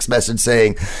get a text message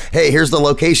saying, "Hey, here's the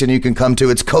location you can come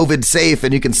to. It's COVID safe,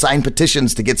 and you can sign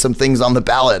petitions to get some things on the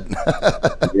ballot."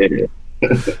 Yeah.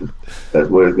 That's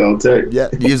what it's going to take. Yeah,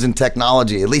 using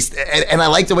technology, at least. And I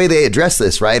like the way they address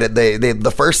this, right? They the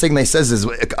first thing they says is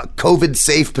COVID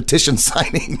safe petition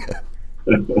signing.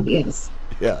 Yes.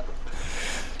 Yeah.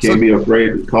 Can't be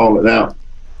afraid to call it out.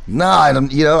 No,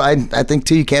 I think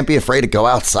too, you can't be afraid to go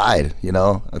outside.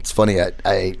 It's funny.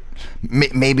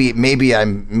 Maybe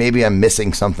I'm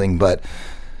missing something, but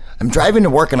I'm driving to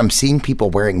work and I'm seeing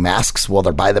people wearing masks while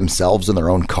they're by themselves in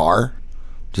their own car.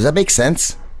 Does that make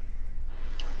sense?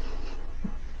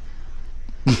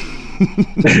 Well,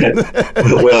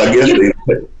 I guess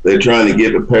they're trying to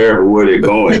get prepared for where they're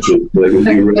going to, so they can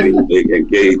be ready to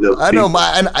engage. I know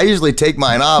I usually take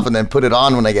mine off and then put it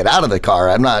on when I get out of the car.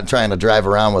 I'm not trying to drive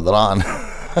around with it on.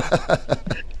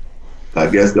 I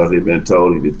guess because they've been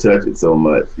told if you touch it so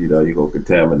much, you're going to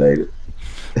contaminate it.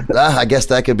 I guess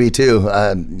that could be too,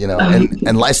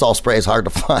 and Lysol spray is hard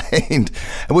to find,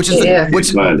 which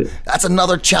that's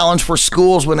another challenge for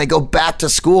schools when they go back to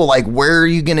school. Like, where are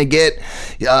you going to get,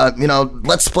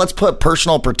 let's put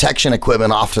personal protection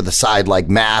equipment off to the side, like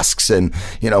masks and,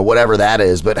 whatever that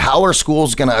is. But how are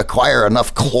schools going to acquire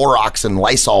enough Clorox and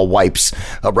Lysol wipes,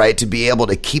 right, to be able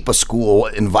to keep a school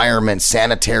environment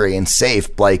sanitary and safe?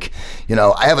 Like,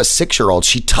 I have a 6-year-old.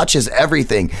 She touches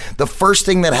everything. The first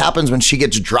thing that happens when she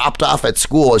gets dropped off at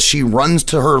school is she runs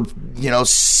to her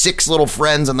 6 little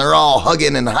friends, and they're all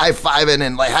hugging and high-fiving,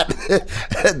 and like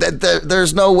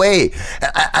there's no way.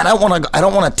 I don't want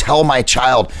to tell my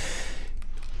child,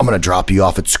 I'm going to drop you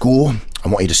off at school. I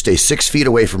want you to stay 6 feet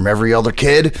away from every other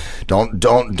kid.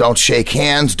 Don't shake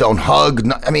hands. Don't hug.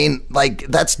 I mean, like,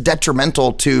 that's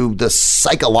detrimental to the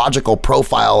psychological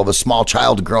profile of a small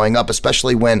child growing up,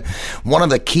 especially when one of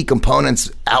the key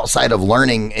components outside of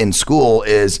learning in school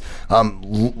is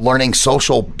learning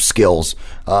social skills.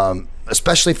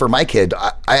 Especially for my kid,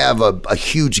 I have a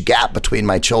huge gap between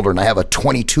my children. I have a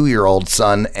 22-year-old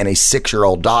son and a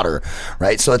 6-year-old daughter,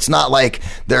 right? So it's not like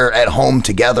they're at home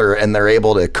together and they're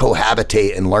able to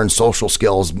cohabitate and learn social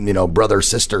skills,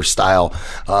 brother-sister style.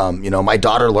 My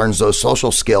daughter learns those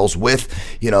social skills with,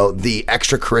 the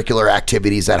extracurricular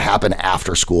activities that happen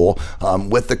after school,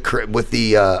 with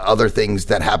the other things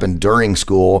that happen during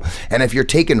school. And if you're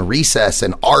taking recess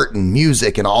and art and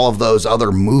music and all of those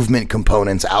other movement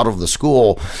components out of the school,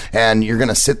 and you're going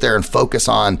to sit there and focus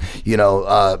on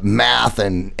math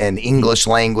and English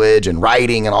language and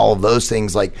writing and all of those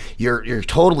things, like you're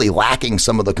totally lacking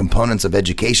some of the components of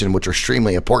education, which are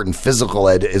extremely important. Physical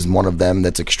ed is one of them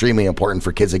that's extremely important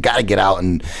for kids. They got to get out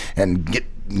and get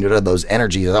those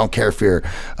energies. I don't care if you're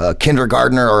a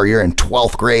kindergartner or you're in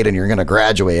 12th grade and you're going to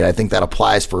graduate. I think that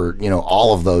applies for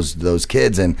all of those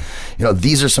kids. And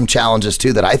these are some challenges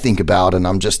too that I think about, and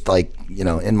I'm just like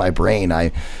in my brain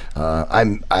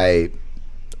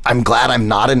I'm glad I'm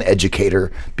not an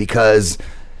educator, because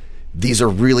these are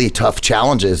really tough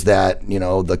challenges that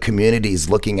the community is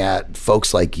looking at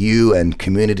folks like you and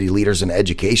community leaders in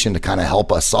education to kind of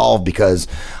help us solve, because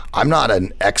I'm not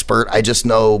an expert. I just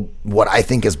know what I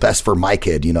think is best for my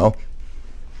kid,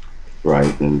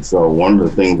 Right. And so one of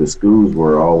the things the schools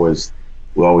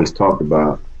we always talked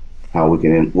about how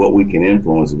what we can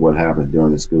influence is what happens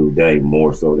during the school day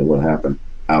more so than what happened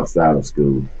outside of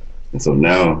school. And so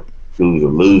now schools are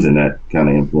losing that kind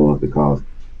of influence because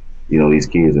these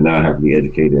kids are now having to be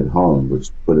educated at home, which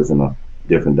put us in a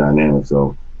different dynamic.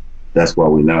 So that's why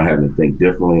we're now having to think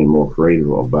differently and more creative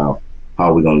about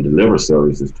how we're going to deliver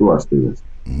services to our students.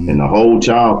 Mm-hmm. And the whole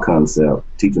child concept,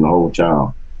 teaching the whole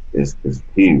child, is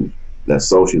huge. That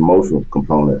social emotional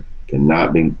component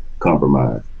cannot be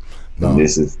compromised. No. And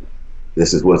this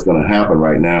is what's going to happen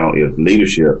right now if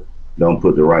leadership don't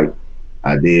put the right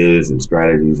ideas and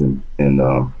strategies and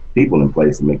people in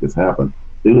place to make this happen.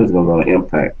 Students are going to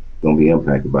be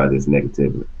impacted by this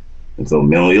negativity. And so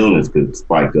mental illness could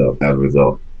spike up as a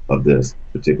result of this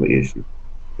particular issue.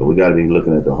 So we got to be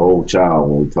looking at the whole child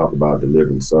when we talk about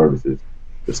delivering services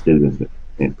to students,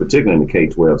 and particularly in the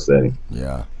K-12 setting.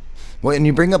 Yeah. Well, and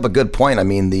you bring up a good point. I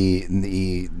mean,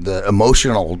 the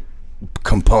emotional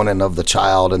component of the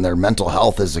child and their mental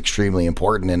health is extremely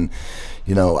important. And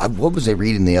what was I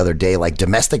reading the other day? Like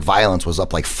domestic violence was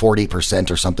up like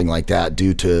 40% or something like that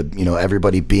due to,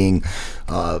 everybody being,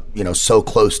 so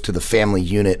close to the family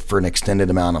unit for an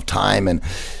extended amount of time. And,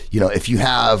 if you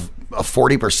have a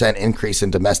 40% increase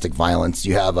in domestic violence,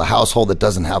 you have a household that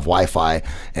doesn't have Wi-Fi,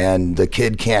 and the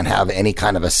kid can't have any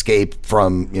kind of escape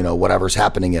from, whatever's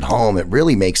happening at home. It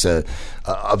really makes a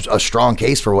strong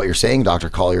case for what you're saying, Dr.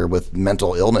 Collier, with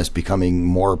mental illness becoming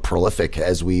more prolific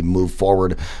as we move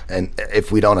forward, and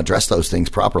if we don't address those things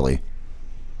properly.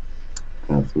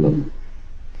 Absolutely.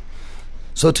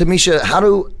 So, Tamisha, how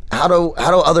do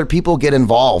other people get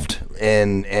involved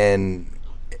in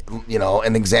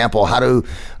an example? How do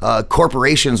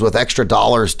corporations with extra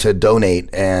dollars to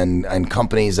donate and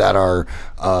companies that are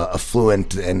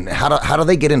affluent, and how do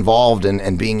they get involved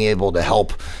in being able to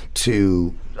help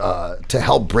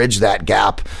bridge that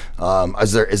gap?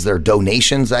 Is there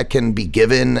donations that can be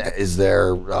given? Is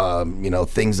there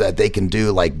things that they can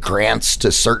do, like grants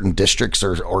to certain districts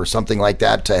or something like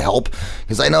that to help?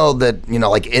 Because I know that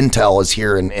like Intel is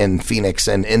here in Phoenix,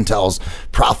 and Intel's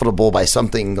profitable by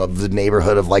something of the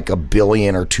neighborhood of like $1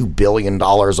 billion or $2 billion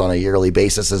on a yearly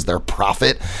basis as their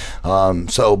profit.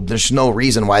 So there's no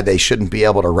reason why they shouldn't be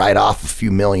able to write off a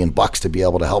few $1 million to be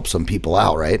able to help some people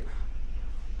out, right?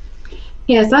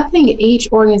 Yes, I think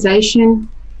each organization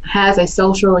has a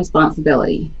social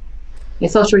responsibility.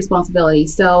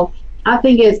 So I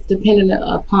think it's dependent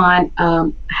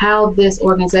upon how this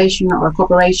organization or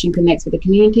corporation connects with the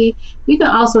community. You can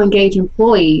also engage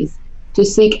employees to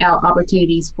seek out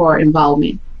opportunities for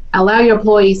involvement. Allow your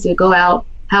employees to go out,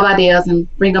 have ideas, and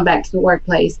bring them back to the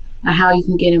workplace, and how you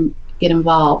can get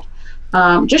involved.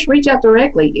 Just reach out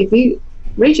directly. If you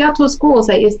reach out to a school and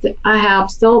say, I have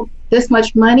still this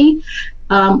much money.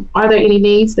 Are there any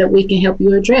needs that we can help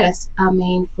you address? I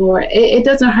mean, it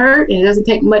doesn't hurt, and it doesn't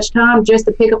take much time just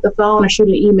to pick up the phone or shoot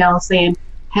an email saying,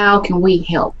 how can we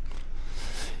help?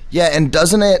 Yeah, and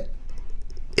isn't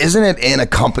it in a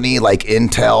company like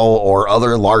Intel or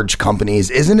other large companies,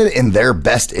 isn't it in their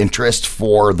best interest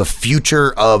for the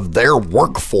future of their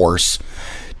workforce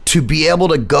to be able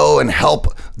to go and help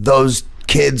those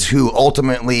kids who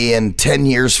ultimately in 10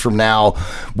 years from now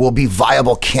will be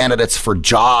viable candidates for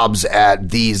jobs at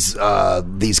these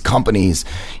companies.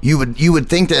 You would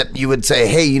think that you would say,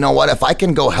 hey, you know what, if I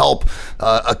can go help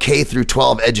a K through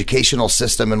 12 educational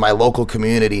system in my local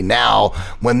community now,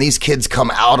 when these kids come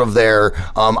out of there,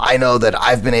 I know that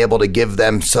I've been able to give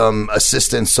them some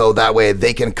assistance so that way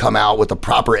they can come out with a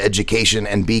proper education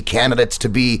and be candidates to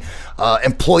be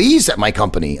employees at my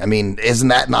company. I mean, isn't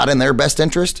that not in their best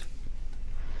interest?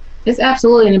 It's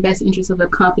absolutely in the best interest of a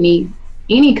company,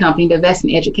 any company, to invest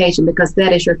in education, because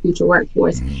that is your future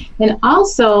workforce. Mm-hmm. And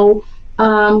also,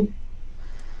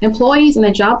 employees in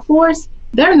the job force,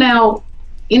 they're now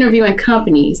interviewing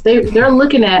companies. They're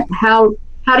looking at how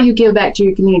do you give back to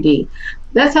your community.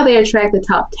 That's how they attract the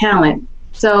top talent.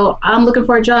 So I'm looking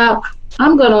for a job.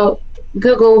 I'm going to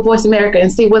Google Voice America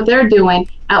and see what they're doing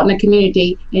out in the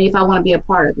community, and if I want to be a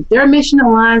part of it. If their mission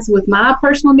aligns with my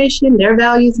personal mission, their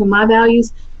values and my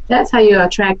values, that's how you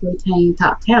attract and retain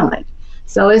top talent.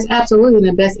 So it's absolutely in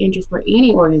the best interest for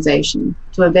any organization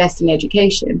to invest in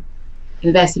education,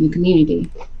 invest in the community.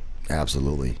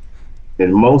 Absolutely.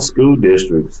 In most school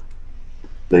districts,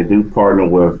 they do partner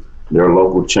with their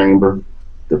local chamber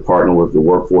to partner with the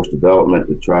workforce development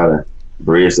to try to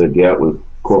bridge that gap with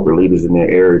corporate leaders in their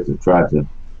area to try to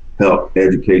help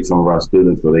educate some of our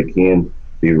students so they can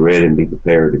be ready and be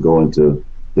prepared to go into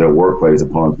their workplace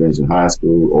upon finishing high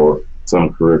school or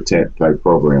some career tech type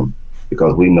program,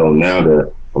 because we know now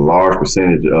that a large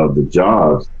percentage of the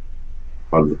jobs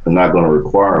are not going to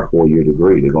require a 4-year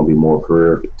degree. They're going to be more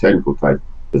career technical type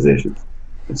positions.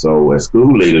 And so as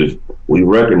school leaders, we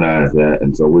recognize that.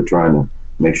 And so we're trying to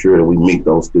make sure that we meet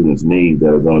those students' needs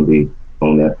that are going to be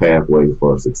on that pathway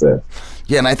for success.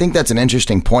 Yeah, and I think that's an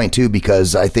interesting point too,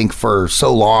 because I think for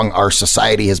so long our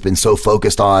society has been so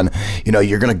focused on,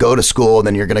 you're going to go to school and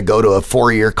then you're going to go to a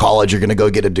 4-year college, you're going to go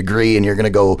get a degree and you're going to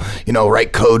go,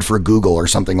 write code for Google or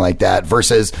something like that,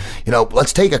 versus,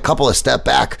 let's take a couple of step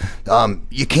back.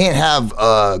 You can't have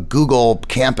a Google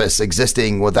campus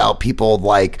existing without people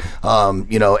like,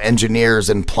 engineers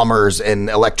and plumbers and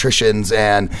electricians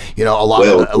and, a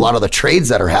lot of the trades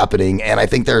that are happening. And I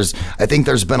think there's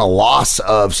been a loss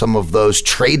of some of those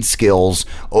trade skills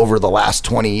over the last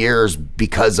 20 years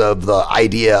because of the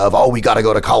idea of, we got to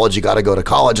go to college, you got to go to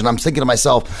college. And I'm thinking to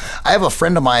myself, I have a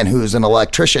friend of mine who's an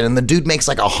electrician, and the dude makes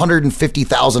like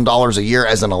 $150,000 a year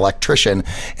as an electrician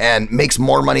and makes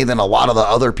more money than a lot of the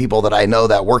other people that I know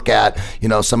that work at,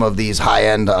 some of these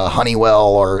high-end Honeywell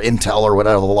or Intel or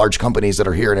whatever, the large companies that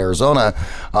are here in Arizona.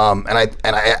 And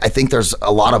I think there's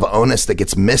a lot of onus that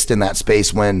gets missed in that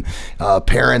space when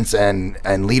parents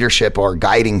and leadership are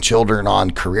guiding children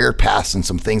on career paths and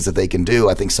some things that they can do.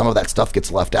 I think some of that stuff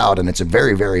gets left out, and it's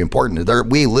very, very important.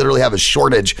 We literally have a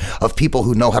shortage of people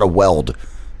who know how to weld.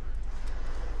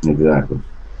 Exactly.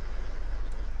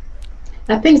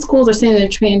 I think schools are seeing a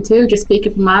trend too, just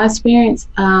speaking from my experience.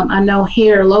 I know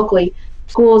here locally,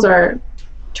 schools are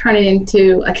turning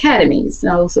into academies.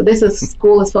 So this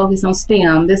school is focused on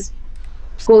STEM. This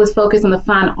school is focused on the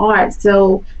fine arts.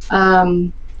 So,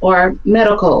 or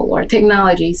medical or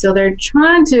technology. So they're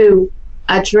trying to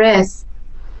address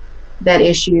that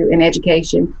issue in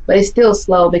education, but it's still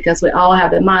slow because we all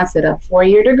have the mindset of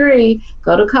 4-year degree,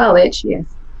 go to college. Yes.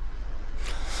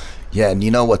 Yeah, and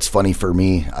what's funny for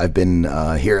me, I've been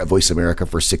here at Voice America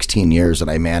for 16 years,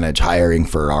 and I manage hiring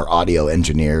for our audio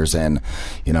engineers. And,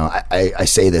 I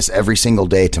say this every single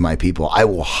day to my people. I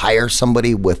will hire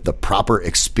somebody with the proper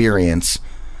experience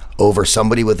over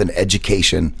somebody with an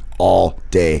education all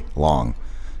day long.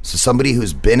 So somebody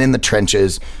who's been in the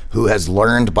trenches, who has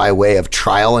learned by way of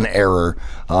trial and error,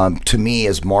 to me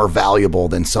is more valuable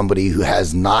than somebody who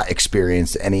has not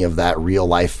experienced any of that real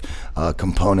life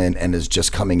component and is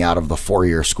just coming out of the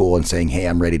 4-year school and saying, hey,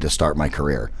 I'm ready to start my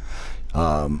career.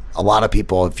 A lot of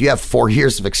people, if you have 4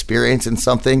 years of experience in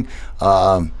something,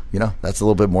 that's a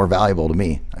little bit more valuable to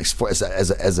me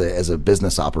as a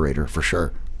business operator, for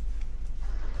sure.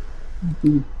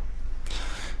 Mm-hmm.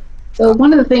 So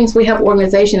one of the things we help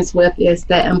organizations with is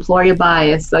that employer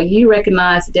bias. So you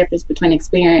recognize the difference between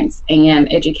experience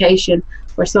and education.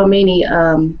 For so many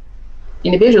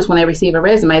individuals, when they receive a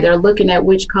resume, they're looking at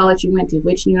which college you went to,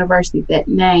 which university, that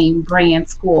name, brand,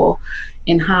 school,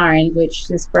 and hiring, which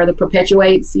just further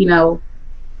perpetuates, missing out.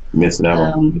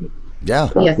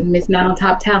 Yes, and missing out on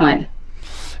top talent.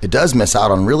 It does miss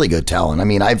out on really good talent. I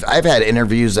mean, I've had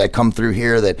interviews that come through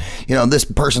here that, this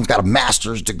person's got a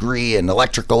master's degree in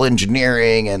electrical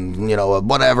engineering and,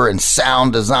 whatever, and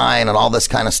sound design and all this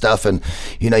kind of stuff. And,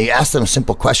 you ask them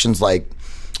simple questions like,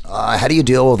 How do you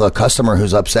deal with a customer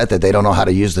who's upset that they don't know how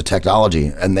to use the technology,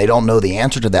 and they don't know the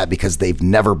answer to that because they've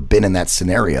never been in that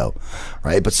scenario,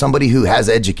 right? But somebody who has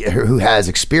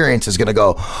experience is going to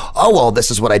go, oh, well,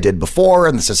 this is what I did before,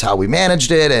 and this is how we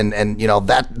managed it, and you know,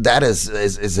 that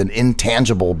is an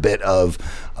intangible bit of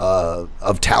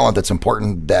talent that's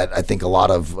important that I think a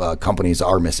lot of companies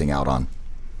are missing out on.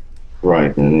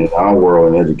 Right, and in our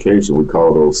world in education, we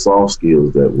call those soft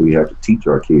skills that we have to teach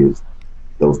our kids.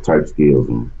 Those type skills,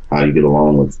 and how you get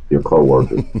along with your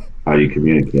coworkers, how you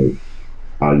communicate,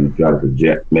 how you try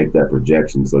to make that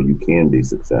projection so you can be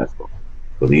successful.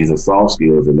 So these are soft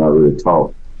skills that are not really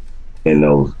taught in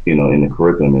those, you know, in the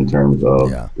curriculum in terms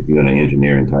of if you're in an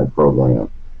engineering type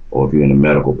program or if you're in a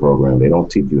medical program, they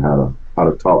don't teach you how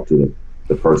to talk to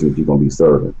the person that you're going to be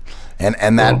serving.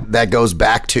 And that goes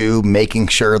back to making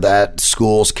sure that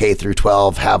schools K through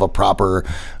 12 have a proper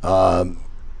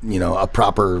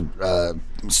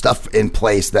stuff in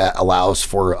place that allows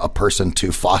for a person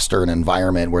to foster an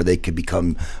environment where they could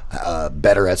become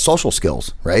better at social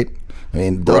skills, right? I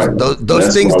mean,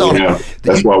 those things don't.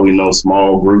 That's why we know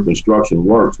small group instruction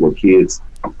works, where kids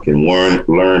can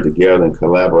learn together and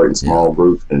collaborate in small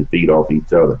groups and feed off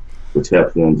each other, which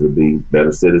helps them to be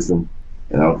better citizens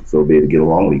and also be able to get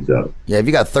along with each other. Yeah, if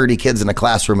you got 30 kids in a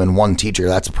classroom and one teacher,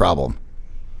 that's a problem.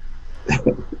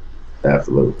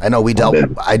 Absolutely. I know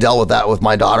I dealt with that with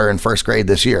my daughter in first grade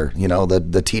this year. You know,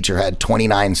 the teacher had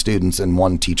 29 students and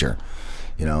one teacher.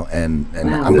 You know, and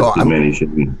I'm going.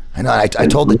 I know. I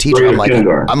told the teacher, I'm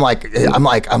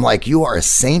like, you are a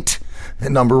saint.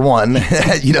 Number one,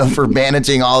 you know, for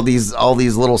managing all these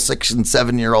little 6 and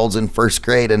 7 year olds in first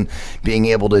grade and being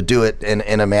able to do it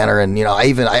in a manner. And, you know,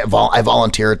 I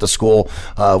volunteer at the school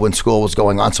when school was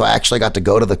going on. So I actually got to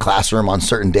go to the classroom on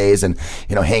certain days and,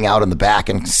 you know, hang out in the back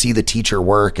and see the teacher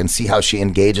work and see how she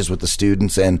engages with the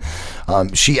students. And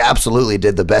she absolutely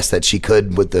did the best that she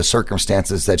could with the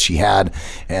circumstances that she had.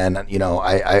 And, you know,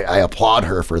 I applaud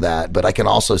her for that. But I can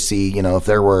also see, you know, if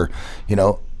there were, you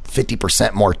know,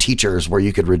 50% more teachers where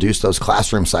you could reduce those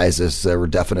classroom sizes, there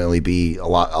would definitely be a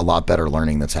lot better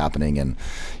learning that's happening. And,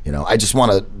 you know, I just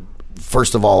want to,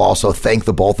 first of all, also thank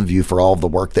the both of you for all of the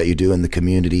work that you do in the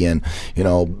community and, you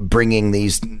know, bringing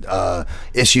these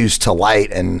issues to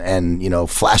light and, you know,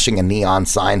 flashing a neon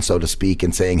sign, so to speak,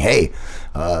 and saying, hey,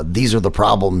 these are the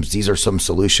problems. These are some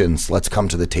solutions. Let's come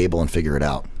to the table and figure it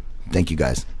out. Thank you,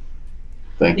 guys.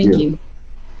 Thank you.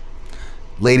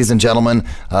 Ladies and gentlemen,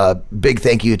 big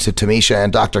thank you to Tamisha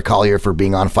and Dr. Collier for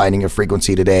being on Finding Your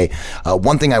Frequency today.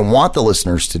 One thing I want the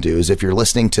listeners to do is if you're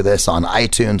listening to this on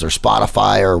iTunes or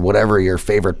Spotify or whatever your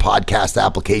favorite podcast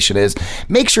application is,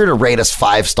 make sure to rate us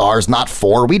 5 stars, not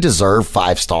 4. We deserve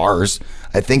 5 stars.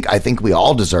 I think we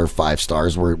all deserve 5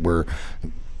 stars. We're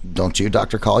don't you,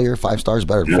 Dr. Collier? 5 stars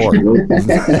better than 4.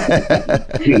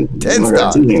 10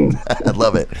 stars. I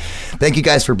love it. Thank you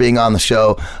guys for being on the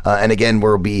show. And again,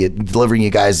 we'll be delivering you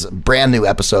guys brand new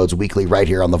episodes weekly right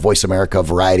here on the Voice America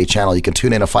Variety Channel. You can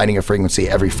tune in to Finding Your Frequency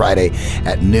every Friday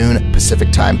at noon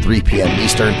Pacific Time, 3 p.m.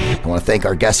 Eastern. I want to thank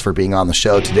our guests for being on the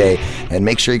show today. And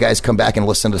make sure you guys come back and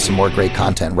listen to some more great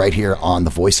content right here on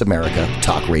the Voice America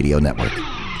Talk Radio Network.